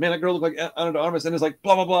thinking, man, that girl looked like Ana de Armas, and it's like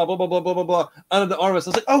blah blah blah blah blah blah blah blah blah. Ana de Armas.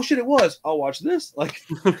 I was like, oh shit, it was. I'll watch this. Like,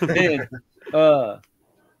 and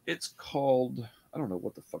it's called. I don't know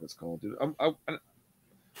what the fuck it's called, dude.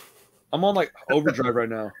 I'm on like overdrive right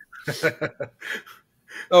now.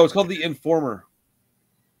 Oh, it's called The Informer.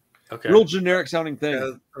 Okay. Real generic sounding thing.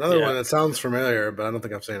 Yeah, another one that sounds familiar, but I don't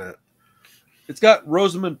think I've seen it. It's got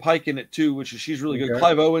Rosamund Pike in it too, which she's really good.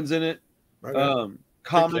 Clive Owen's in it. Okay.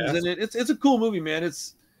 Commons in it. It's a cool movie, man.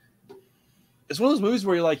 It's one of those movies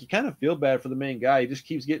where you're like, you kind of feel bad for the main guy. He just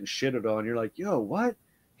keeps getting shitted on. You're like, yo, what?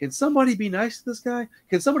 Can somebody be nice to this guy?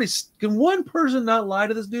 Can one person not lie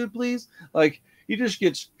to this dude, please? Like, he just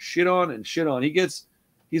gets shit on and shit on. He's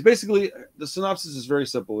basically, the synopsis is very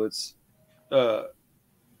simple. It's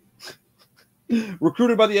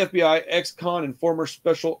recruited by the FBI, ex-con and former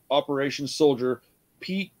special operations soldier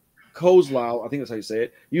Pete Kozlau, I think that's how you say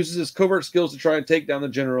it, uses his covert skills to try and take down the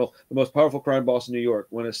general, the most powerful crime boss in New York.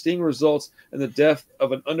 When a sting results in the death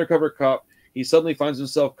of an undercover cop, he suddenly finds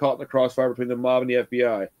himself caught in the crossfire between the mob and the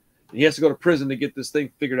FBI. And he has to go to prison to get this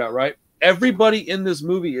thing figured out, right? Everybody in this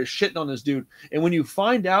movie is shitting on this dude. And when you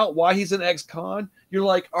find out why he's an ex-con, you're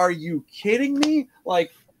like, are you kidding me?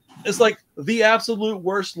 Like, it's like the absolute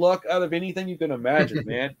worst luck out of anything you can imagine,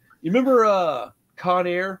 man. You remember Con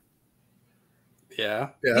Air? Yeah.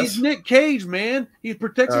 Yes. He's Nick Cage, man. He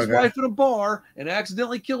protects his wife in a bar and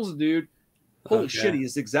accidentally kills a dude. Holy shit, he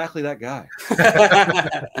is exactly that guy.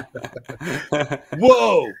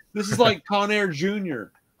 Whoa. This is like Con Air Jr.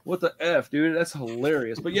 What the F, dude? That's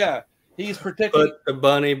hilarious. But yeah, he's protecting. Put the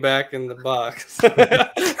bunny back in the box.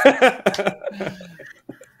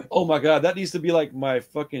 Oh my God, that needs to be like my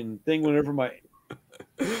fucking thing whenever my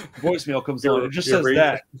voicemail comes on. It just says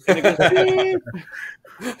that. And it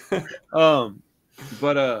goes,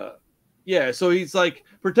 yeah, so he's like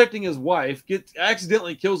protecting his wife,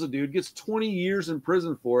 accidentally kills a dude, gets 20 years in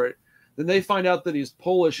prison for it. Then they find out that he's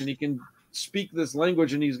Polish and he can speak this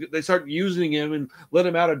language, and they start using him and let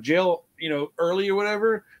him out of jail, early or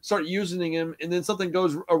whatever, start using him, and then something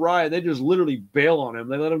goes awry and they just literally bail on him.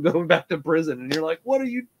 They let him go back to prison, and you're like, what are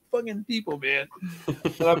you fucking people, man?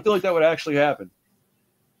 And I feel like that would actually happen.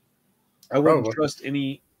 I wouldn't trust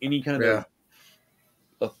any kind of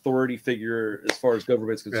authority figure as far as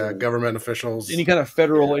government's concerned. Yeah, government officials. Any kind of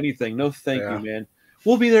federal anything. No, thank you, man.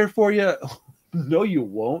 We'll be there for you. No, you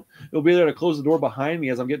won't. You'll be there to close the door behind me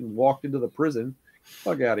as I'm getting walked into the prison.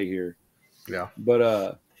 Fuck out of here. Yeah.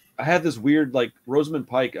 But I had this weird, like, Rosamund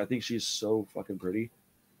Pike. I think she's so fucking pretty.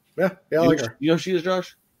 Yeah, I like her. You know who she is,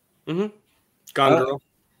 Josh? Mm-hmm. Gone Girl.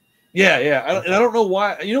 Yeah. And I don't know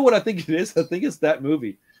why. You know what I think it is? I think it's that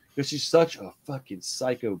movie. because she's such a fucking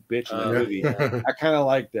psycho bitch in that movie. I kind of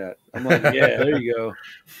like that. I'm like, yeah, there you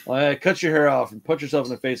go. Cut your hair off and punch yourself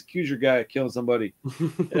in the face. Accuse your guy of killing somebody.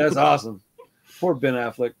 That's awesome. Poor Ben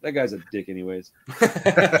Affleck. That guy's a dick, anyways.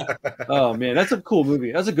 Oh man, that's a cool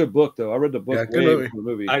movie. That's a good book, though. I read the book. Good movie. The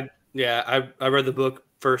movie. I read the book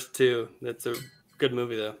first too. That's a good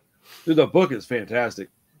movie, though. Dude, the book is fantastic.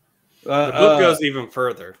 The book goes even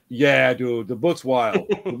further. Yeah, dude, the book's wild.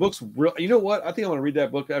 The book's real. You know what? I think I want to read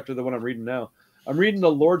that book after the one I'm reading now. I'm reading the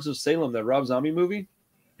Lords of Salem, that Rob Zombie movie,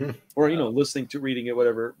 or listening to reading it,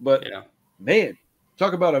 whatever. But man,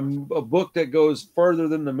 talk about a book that goes further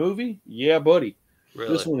than the movie. Yeah, buddy.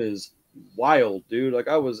 Really? This one is wild, dude. Like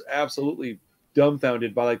I was absolutely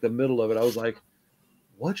dumbfounded by like the middle of it. I was like,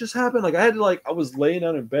 what just happened? Like I had to I was laying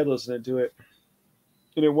down in bed listening to it.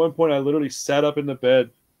 And at one point I literally sat up in the bed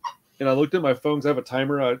and I looked at my phone because I have a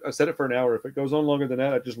timer. I set it for an hour. If it goes on longer than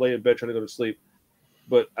that, I just lay in bed trying to go to sleep.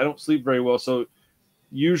 But I don't sleep very well. So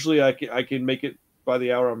usually I can make it by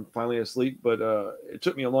the hour I'm finally asleep. But it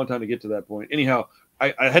took me a long time to get to that point. Anyhow,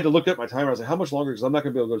 I had to look at my timer. I was like, how much longer? Because I'm not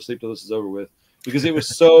going to be able to go to sleep till this is over with. Because it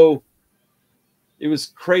was so – it was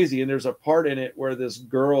crazy. And there's a part in it where this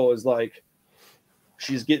girl is like –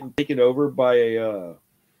 she's getting taken over by a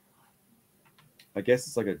I guess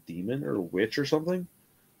it's like a demon or a witch or something.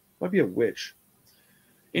 Might be a witch.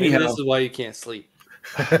 Anyhow, maybe this is why you can't sleep.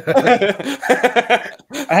 I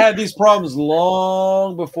had these problems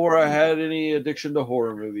long before I had any addiction to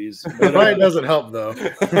horror movies. But, it doesn't help, though.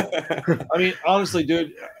 I mean, honestly,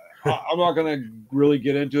 dude, I'm not going to really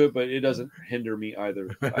get into it, but it doesn't hinder me either.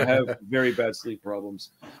 I have very bad sleep problems.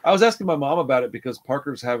 I was asking my mom about it because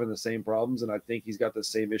Parker's having the same problems, and I think he's got the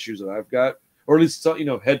same issues that I've got, or at least,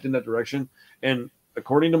 head in that direction. And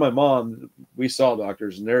according to my mom, we saw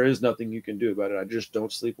doctors, and there is nothing you can do about it. I just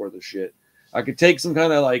don't sleep worth a shit. I could take some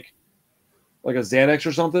kind of like a Xanax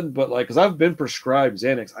or something, but because I've been prescribed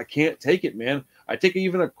Xanax, I can't take it, man. I take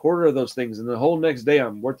even a quarter of those things, and the whole next day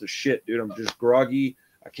I'm worth a shit, dude. I'm just groggy.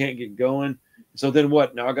 I can't get going. So then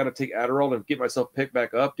what? Now I got to take Adderall to get myself picked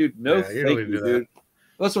back up, dude. No, thank you, dude.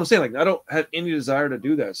 That's what I'm saying. Like I don't have any desire to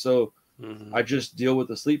do that, so I just deal with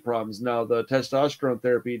the sleep problems. Now the testosterone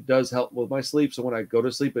therapy does help with my sleep, so when I go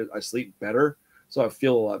to sleep, I sleep better. So I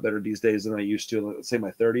feel a lot better these days than I used to. Let's say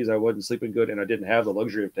my 30s, I wasn't sleeping good, and I didn't have the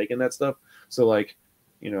luxury of taking that stuff. So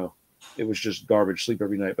it was just garbage sleep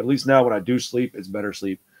every night. But at least now when I do sleep, it's better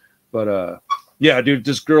sleep. But yeah, dude,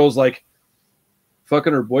 this girl's like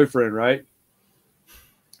fucking her boyfriend, right?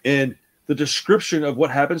 And the description of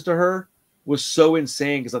what happens to her was so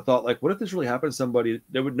insane because I thought, what if this really happened to somebody?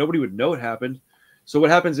 Nobody would know it happened. So what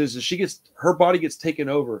happens is her body gets taken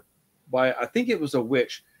over by, I think it was a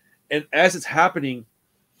witch. And as it's happening,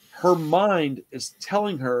 her mind is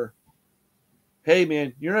telling her, hey,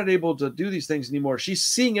 man, you're not able to do these things anymore. She's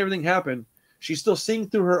seeing everything happen. She's still seeing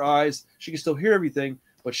through her eyes. She can still hear everything,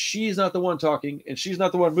 but she's not the one talking, and she's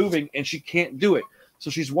not the one moving, and she can't do it. So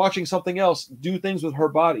she's watching something else do things with her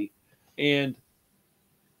body, and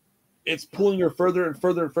it's pulling her further and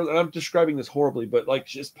further and further. And I'm describing this horribly, but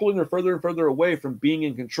it's pulling her further and further away from being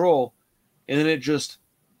in control, and then it just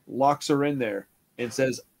locks her in there and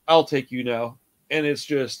says, I'll take you now. And it's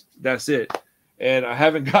just, that's it. And I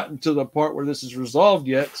haven't gotten to the part where this is resolved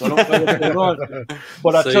yet, so I don't know what's going on.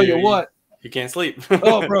 But I tell you what. You can't sleep.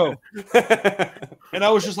 Oh, bro. And I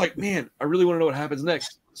was just like, man, I really want to know what happens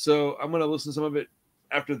next. So I'm going to listen to some of it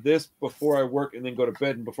after this before I work and then go to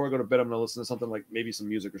bed. And before I go to bed, I'm going to listen to something like maybe some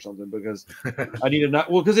music or something because I need to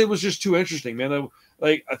because it was just too interesting, man.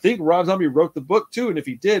 I think Rob Zombie wrote the book too. And if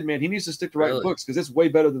he did, man, he needs to stick to writing books because it's way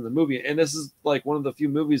better than the movie. And this is one of the few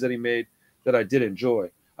movies that he made that I did enjoy.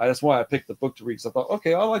 That's why I picked the book to read. So I thought,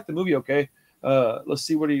 okay, I like the movie. Okay. Let's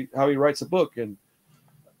see how he writes a book. And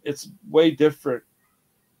it's way different.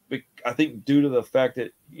 I think due to the fact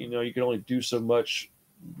that, you can only do so much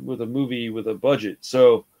with a movie with a budget.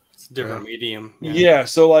 So it's a different medium. Yeah.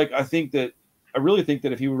 So I really think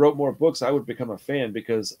that if he wrote more books, I would become a fan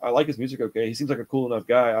because I like his music. Okay. He seems like a cool enough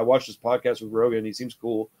guy. I watched his podcast with Rogan. He seems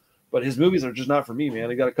cool, but his movies are just not for me, man.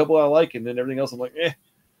 I got a couple I like, and then everything else I'm like, eh.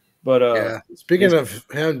 But speaking of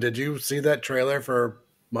him, did you see that trailer for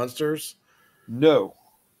Monsters? No.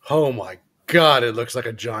 Oh my God, it looks like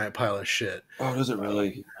a giant pile of shit. Oh, does it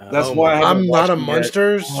really? That's why I'm not a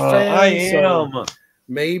Monsters fan. I am. So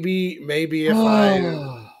maybe if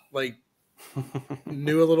I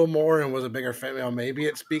knew a little more and was a bigger fan, maybe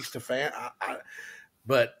it speaks to fan.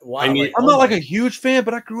 But why? I'm not a huge fan,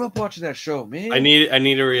 but I grew up watching that show, man. I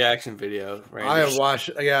need a reaction video. Right? I have watched.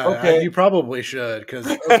 Yeah, okay. You probably should because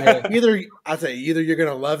either you're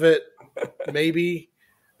gonna love it, maybe,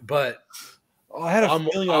 but Oh, I had a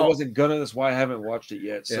feeling I wasn't gonna. That's why I haven't watched it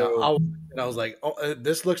yet. So I was like, oh,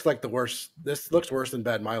 this looks like the worst. This looks worse than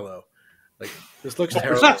Bad Milo. Like this looks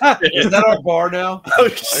terrible. Is that our bar now? Oh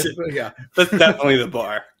shit! Yeah, that's definitely the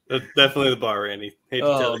bar. That's definitely the bar, Randy. Hate to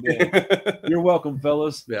tell you. You're welcome,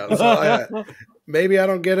 fellas. Yeah. So, maybe I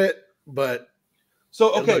don't get it, but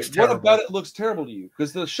so okay, what about it looks terrible to you?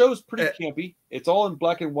 Because the show's pretty campy. It's all in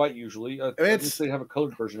black and white usually. I mean, they have a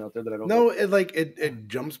colored version out there that I don't. No, it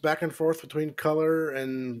jumps back and forth between color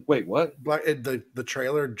and wait, what? Black. The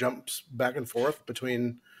trailer jumps back and forth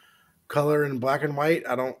between color and black and white.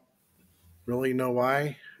 I don't really know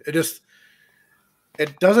why.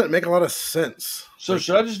 It doesn't make a lot of sense. So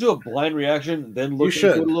should I just do a blind reaction, then look into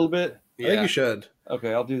it a little bit? Yeah. I think you should.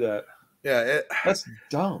 Okay, I'll do that. Yeah, that's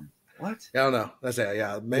dumb. What? I don't know. That's it.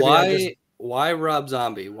 Yeah. Maybe why Rob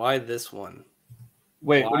Zombie? Why this one?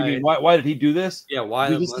 Wait, what do you mean? Why did he do this? Yeah, why?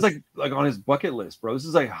 Dude, this is like on his bucket list, bro. This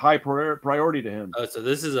is like high priority to him. Oh, so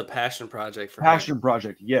this is a passion project for him.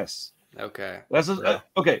 Project, yes. Okay. That's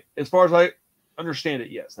okay. As far as I understand it,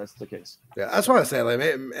 yes, that's the case. Yeah, that's why I say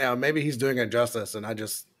like maybe he's doing it justice, and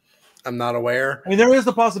I'm not aware. I mean, there is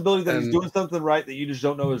the possibility that he's doing something right that you just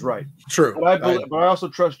don't know is right. True. But I also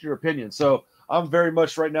trust your opinion. So I'm very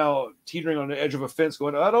much right now teetering on the edge of a fence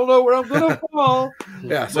going, I don't know where I'm going to fall.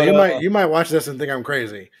 Yeah, so you might watch this and think I'm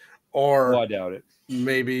crazy. Or I doubt it.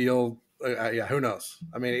 Maybe you'll who knows?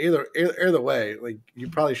 I mean, either way, like you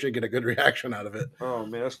probably should get a good reaction out of it. Oh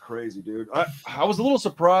man, that's crazy, dude. I was a little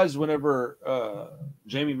surprised whenever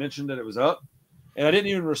Jamie mentioned that it was up. And I didn't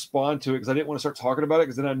even respond to it because I didn't want to start talking about it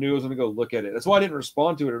because then I knew I was going to go look at it. That's why I didn't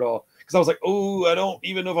respond to it at all because I was like, oh, I don't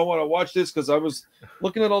even know if I want to watch this because I was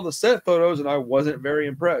looking at all the set photos and I wasn't very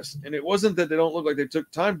impressed. And it wasn't that they don't look like they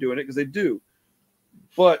took time doing it because they do.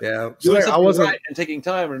 But yeah, doing I wasn't right and taking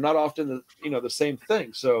time are not often the same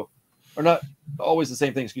thing. So, or not always the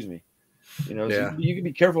same thing. Excuse me. So you can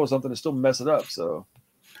be careful with something and still mess it up. So.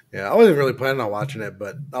 Yeah, I wasn't really planning on watching it,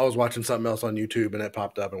 but I was watching something else on YouTube and it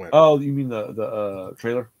popped up and went. Oh, you mean the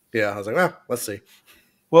trailer? Yeah, I was like, well, let's see.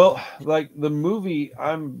 Well, like the movie,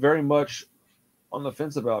 I'm very much on the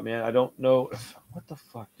fence about, man. I don't know what the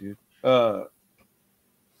fuck, dude. I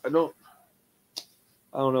don't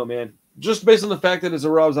know, man. Just based on the fact that it's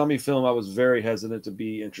a Rob Zombie film, I was very hesitant to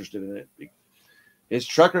be interested in it. His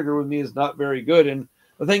track record with me is not very good, and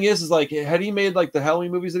the thing is like, had he made like the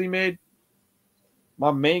Halloween movies that he made?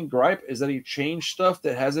 My main gripe is that he changed stuff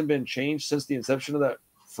that hasn't been changed since the inception of that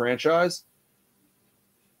franchise.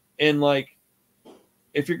 And like,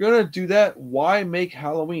 if you're going to do that, why make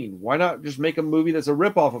Halloween? Why not just make a movie that's a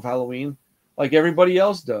ripoff of Halloween like everybody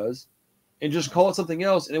else does and just call it something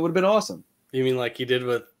else and it would have been awesome. You mean like he did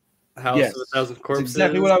with House of a Thousand Corpses? That's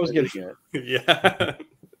exactly what I was getting at. Yeah.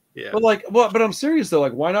 Yeah. But I'm serious though.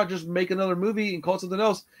 Like, why not just make another movie and call it something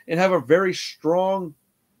else and have a very strong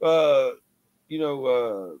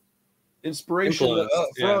inspiration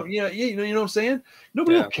from, you know what I'm saying?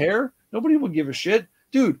 Nobody will care. Nobody will give a shit.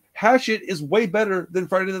 Dude, Hatchet is way better than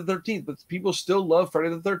Friday the 13th, but people still love Friday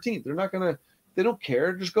the 13th. They don't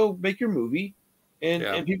care. Just go make your movie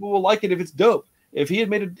and people will like it if it's dope. If he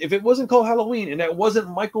had if it wasn't called Halloween and that wasn't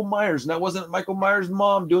Michael Myers and that wasn't Michael Myers'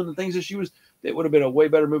 mom doing the things that she was, it would have been a way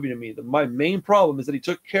better movie to me. My main problem is that he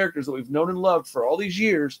took characters that we've known and loved for all these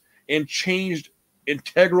years and changed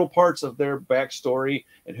integral parts of their backstory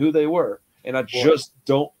and who they were. And I just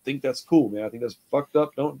don't think that's cool, man. I think that's fucked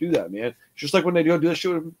up. Don't do that, man. It's just like when they do that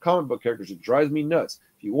shit with comic book characters. It drives me nuts.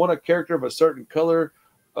 If you want a character of a certain color,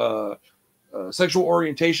 sexual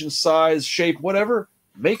orientation, size, shape, whatever,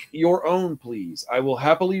 make your own, please. I will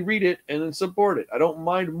happily read it and then support it. I don't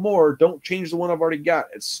mind more. Don't change the one I've already got.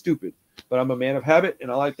 It's stupid. But I'm a man of habit,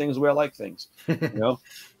 and I like things the way I like things.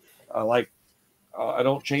 I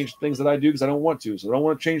don't change things that I do because I don't want to. So I don't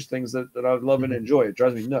want to change things that I love and enjoy. It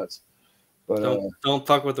drives me nuts. But don't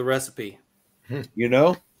fuck with the recipe.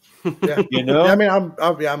 Yeah. I mean,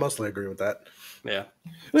 I mostly agree with that. Yeah.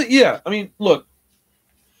 Yeah. I mean, look,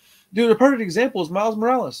 dude, a perfect example is Miles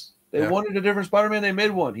Morales. They wanted a different Spider-Man. They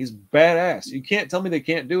made one. He's badass. You can't tell me they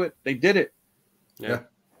can't do it. They did it. Yeah.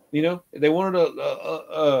 They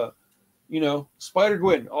wanted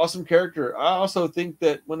Spider-Gwen, awesome character. I also think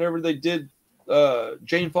that whenever they did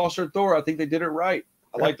Jane Foster Thor, I think they did it right.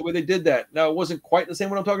 I like the way they did that. Now, it wasn't quite the same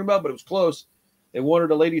what I'm talking about, but it was close. They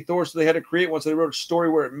wanted a Lady Thor, so they had to create one, so they wrote a story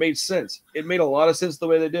where it made sense. It made a lot of sense the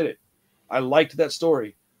way they did it. I liked that story.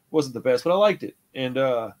 It wasn't the best, but I liked it. And,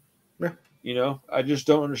 I just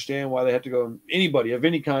don't understand why they have to go, anybody of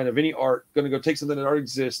any kind, of any art, going to go take something that already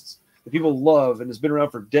exists, that people love, and has been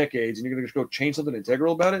around for decades, and you're going to just go change something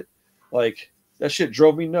integral about it? Like, that shit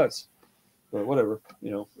drove me nuts. But whatever,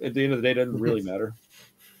 at the end of the day, it doesn't really matter.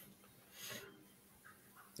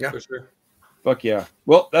 for sure. Fuck yeah.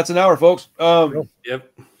 Well, that's an hour, folks.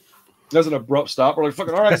 Yep. That's an abrupt stop. We're like,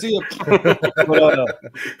 fucking, all right, see you.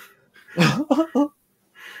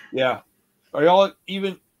 Yeah. Are y'all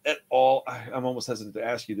even at all? I'm almost hesitant to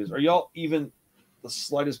ask you this. Are y'all even the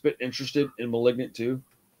slightest bit interested in Malignant 2?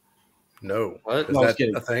 No. What? Is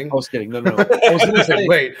that a thing? I was kidding. No. I was gonna say,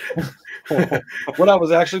 wait. What I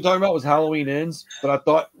was actually talking about was Halloween Ends, but I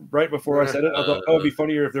thought right before I said it, I thought, oh, it'd be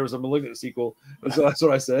funnier if there was a Malignant sequel. And so that's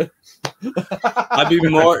what I said. I'd be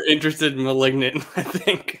more interested in Malignant, I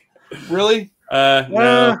think. Really?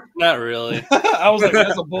 No, not really. I was like,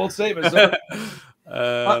 that's a bold statement, sir.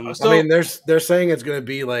 I mean, they're saying it's going to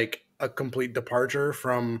be like a complete departure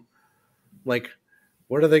from, like,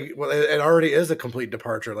 what are they? Well, it already is a complete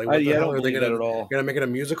departure. Like, what the hell are they going to make it a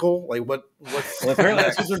musical? Like, what's? Well, apparently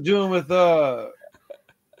that's what they're doing with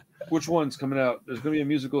which one's coming out? There's going to be a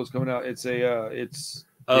musical that's coming out. It's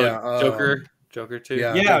Joker 2.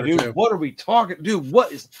 Yeah, Joker dude. 2. What are we talking, dude?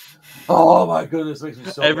 What is? Oh my goodness, makes me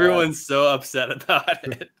so. Everyone's so upset about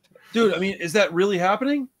it, dude. I mean, is that really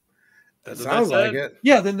happening? That sounds like it.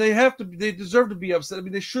 Yeah, then they have to. They deserve to be upset. I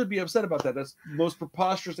mean, they should be upset about that. That's the most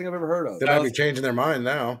preposterous thing I've ever heard of. They might be changing their mind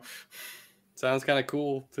now. Sounds kind of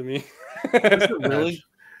cool to me. Really?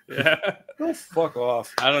 Yeah. Go fuck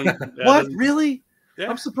off. I don't. What? Really? Yeah.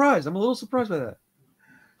 I'm surprised. I'm a little surprised by that.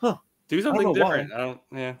 Huh? Do something different.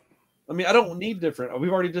 Yeah. I mean, I don't need different.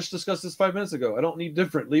 We've already just discussed this 5 minutes ago. I don't need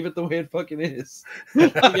different. Leave it the way it fucking is. We're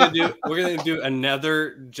gonna do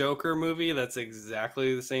another Joker movie that's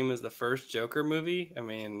exactly the same as the first Joker movie. I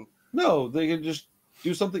mean, no, they can just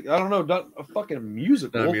do something. I don't know, not a fucking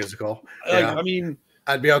musical. Not a musical. Yeah. I mean,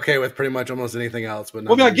 I'd be okay with pretty much almost anything else. But I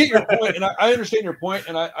mean, I get your point, and I understand your point,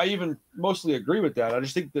 and I even mostly agree with that. I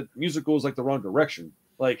just think that musical is like the wrong direction.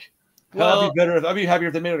 Like. Well, I'd be happier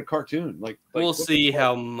if they made it a cartoon. Like we'll see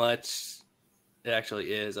how much it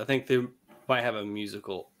actually is. I think they might have a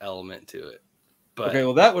musical element to it. But okay,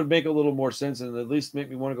 well, that would make a little more sense and at least make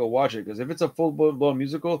me want to go watch it. Because if it's a full blown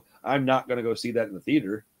musical, I'm not going to go see that in the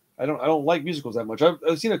theater. I don't like musicals that much.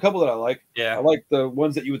 I've seen a couple that I like. Yeah, I like the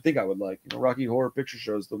ones that you would think I would like. You know, Rocky Horror Picture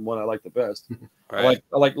Show is the one I like the best. Right.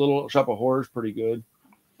 I like Little Shop of Horrors pretty good.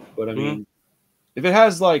 But I mean, if it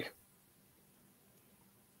has like.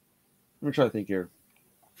 Let me try to think here.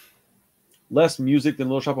 Less music than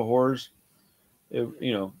Little Shop of Horrors.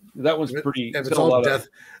 That one's pretty. If it's all death,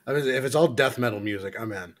 if it's all death metal music,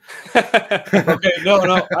 I'm in. Okay,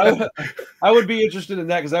 no, I would be interested in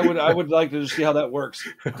that because I would like to just see how that works.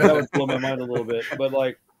 That would blow my mind a little bit. But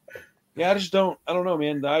like, yeah, I don't know,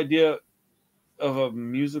 man. The idea of a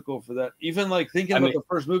musical for that, even like thinking about the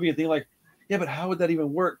first movie and thinking like, yeah, but how would that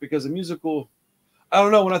even work? Because a musical. I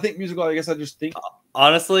don't know. When I think musical, I guess I just think.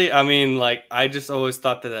 Honestly, I mean, like, I just always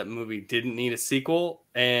thought that movie didn't need a sequel,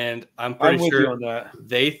 and I'm pretty sure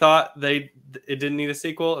they thought it didn't need a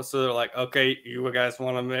sequel. So they're like, okay, you guys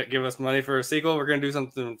want to give us money for a sequel? We're gonna do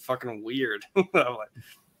something fucking weird. I'm like,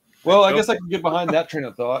 well, I guess I can get behind that train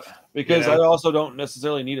of thought because I also don't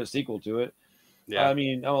necessarily need a sequel to it. Yeah. I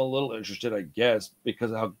mean, I'm a little interested, I guess,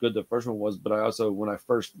 because of how good the first one was. But I also, when I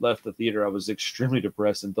first left the theater, I was extremely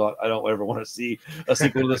depressed and thought I don't ever want to see a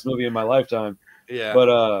sequel to this movie in my lifetime. Yeah.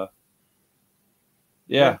 But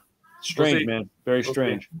strange, man, very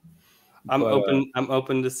strange. I'm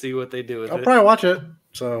open to see what they do with it. I'll probably watch it.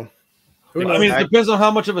 So, I mean, it depends on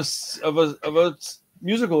how much of a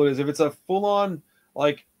musical it is. If it's a full on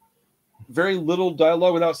like. Very little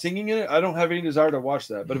dialogue without singing in it, I don't have any desire to watch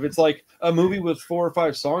that. But if it's like a movie with 4 or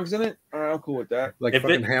 5 songs in it, all right, I'm cool with that. Like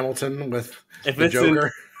fucking Hamilton with the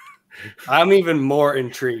Joker. I'm even more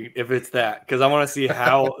intrigued if it's that because I want to see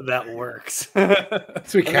how that works.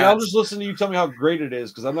 I'll just listen to you tell me how great it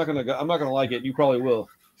is because I'm not gonna like it. You probably will.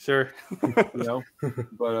 Sure.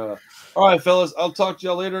 But all right, fellas, I'll talk to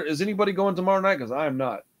y'all later. Is anybody going tomorrow night? Because I am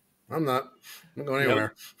not. I'm not going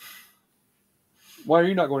anywhere. Why are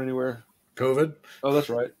you not going anywhere? COVID. Oh, that's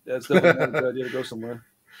right. That's definitely a good idea to go somewhere.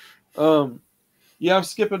 Yeah, I'm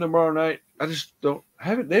skipping tomorrow night. I just don't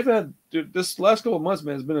haven't. They've had this last couple of months,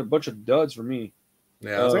 man. Has been a bunch of duds for me.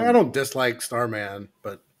 Yeah, I don't dislike Starman,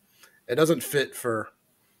 but it doesn't fit for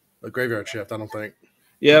a graveyard shift. I don't think.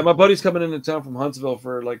 Yeah, my buddy's coming into town from Huntsville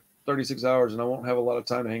for like 36 hours, and I won't have a lot of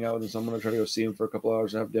time to hang out with him. So I'm gonna try to go see him for a couple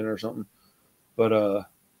hours and have dinner or something. But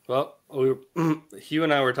well, Hugh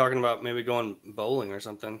and I were talking about maybe going bowling or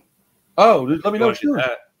something. Oh, let me know.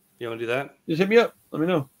 You want to do that? Just hit me up. Let me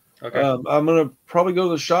know. Okay. I'm gonna probably go to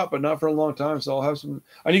the shop, but not for a long time. So I'll have some.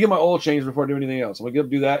 I need to get my oil changed before I do anything else. I'm gonna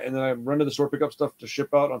do that, and then I run to the store, pick up stuff to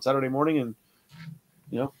ship out on Saturday morning, and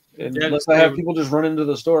unless I have people just run into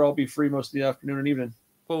the store, I'll be free most of the afternoon and evening.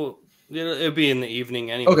 Well, It'd be in the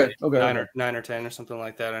evening anyway. Okay. 9 or 10 or something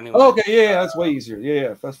like that. Anyway. Oh, okay. Yeah, that's way easier.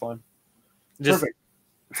 Yeah, that's fine. Perfect.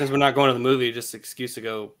 Since we're not going to the movie, just an excuse to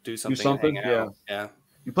go do something. Yeah.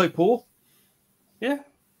 You play pool? Yeah.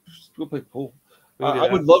 Just go play pool.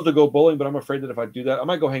 I would love to go bowling, but I'm afraid that if I do that, I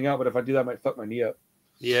might go hang out. But if I do that, I might fuck my knee up.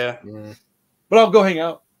 Yeah. But I'll go hang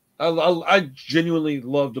out. I genuinely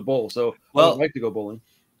love to bowl, so I would like to go bowling.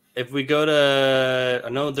 If we go to, I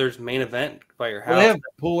know there's Main Event by your house. Well, they have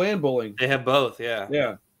pool and bowling. They have both, yeah.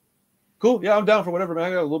 Yeah. Cool. Yeah, I'm down for whatever, man. I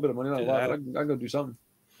got a little bit of money, not a lot. But I can go do something.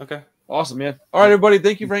 Okay. Awesome, man. All right, everybody.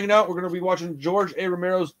 Thank you for hanging out. We're going to be watching George A.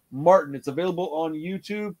 Romero's Martin. It's available on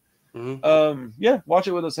YouTube. Yeah, watch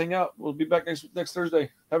it with us. Hang out. We'll be back next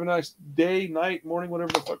Thursday. Have a nice day, night, morning,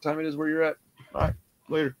 whatever the fuck time it is where you're at. All right.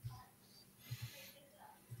 Later.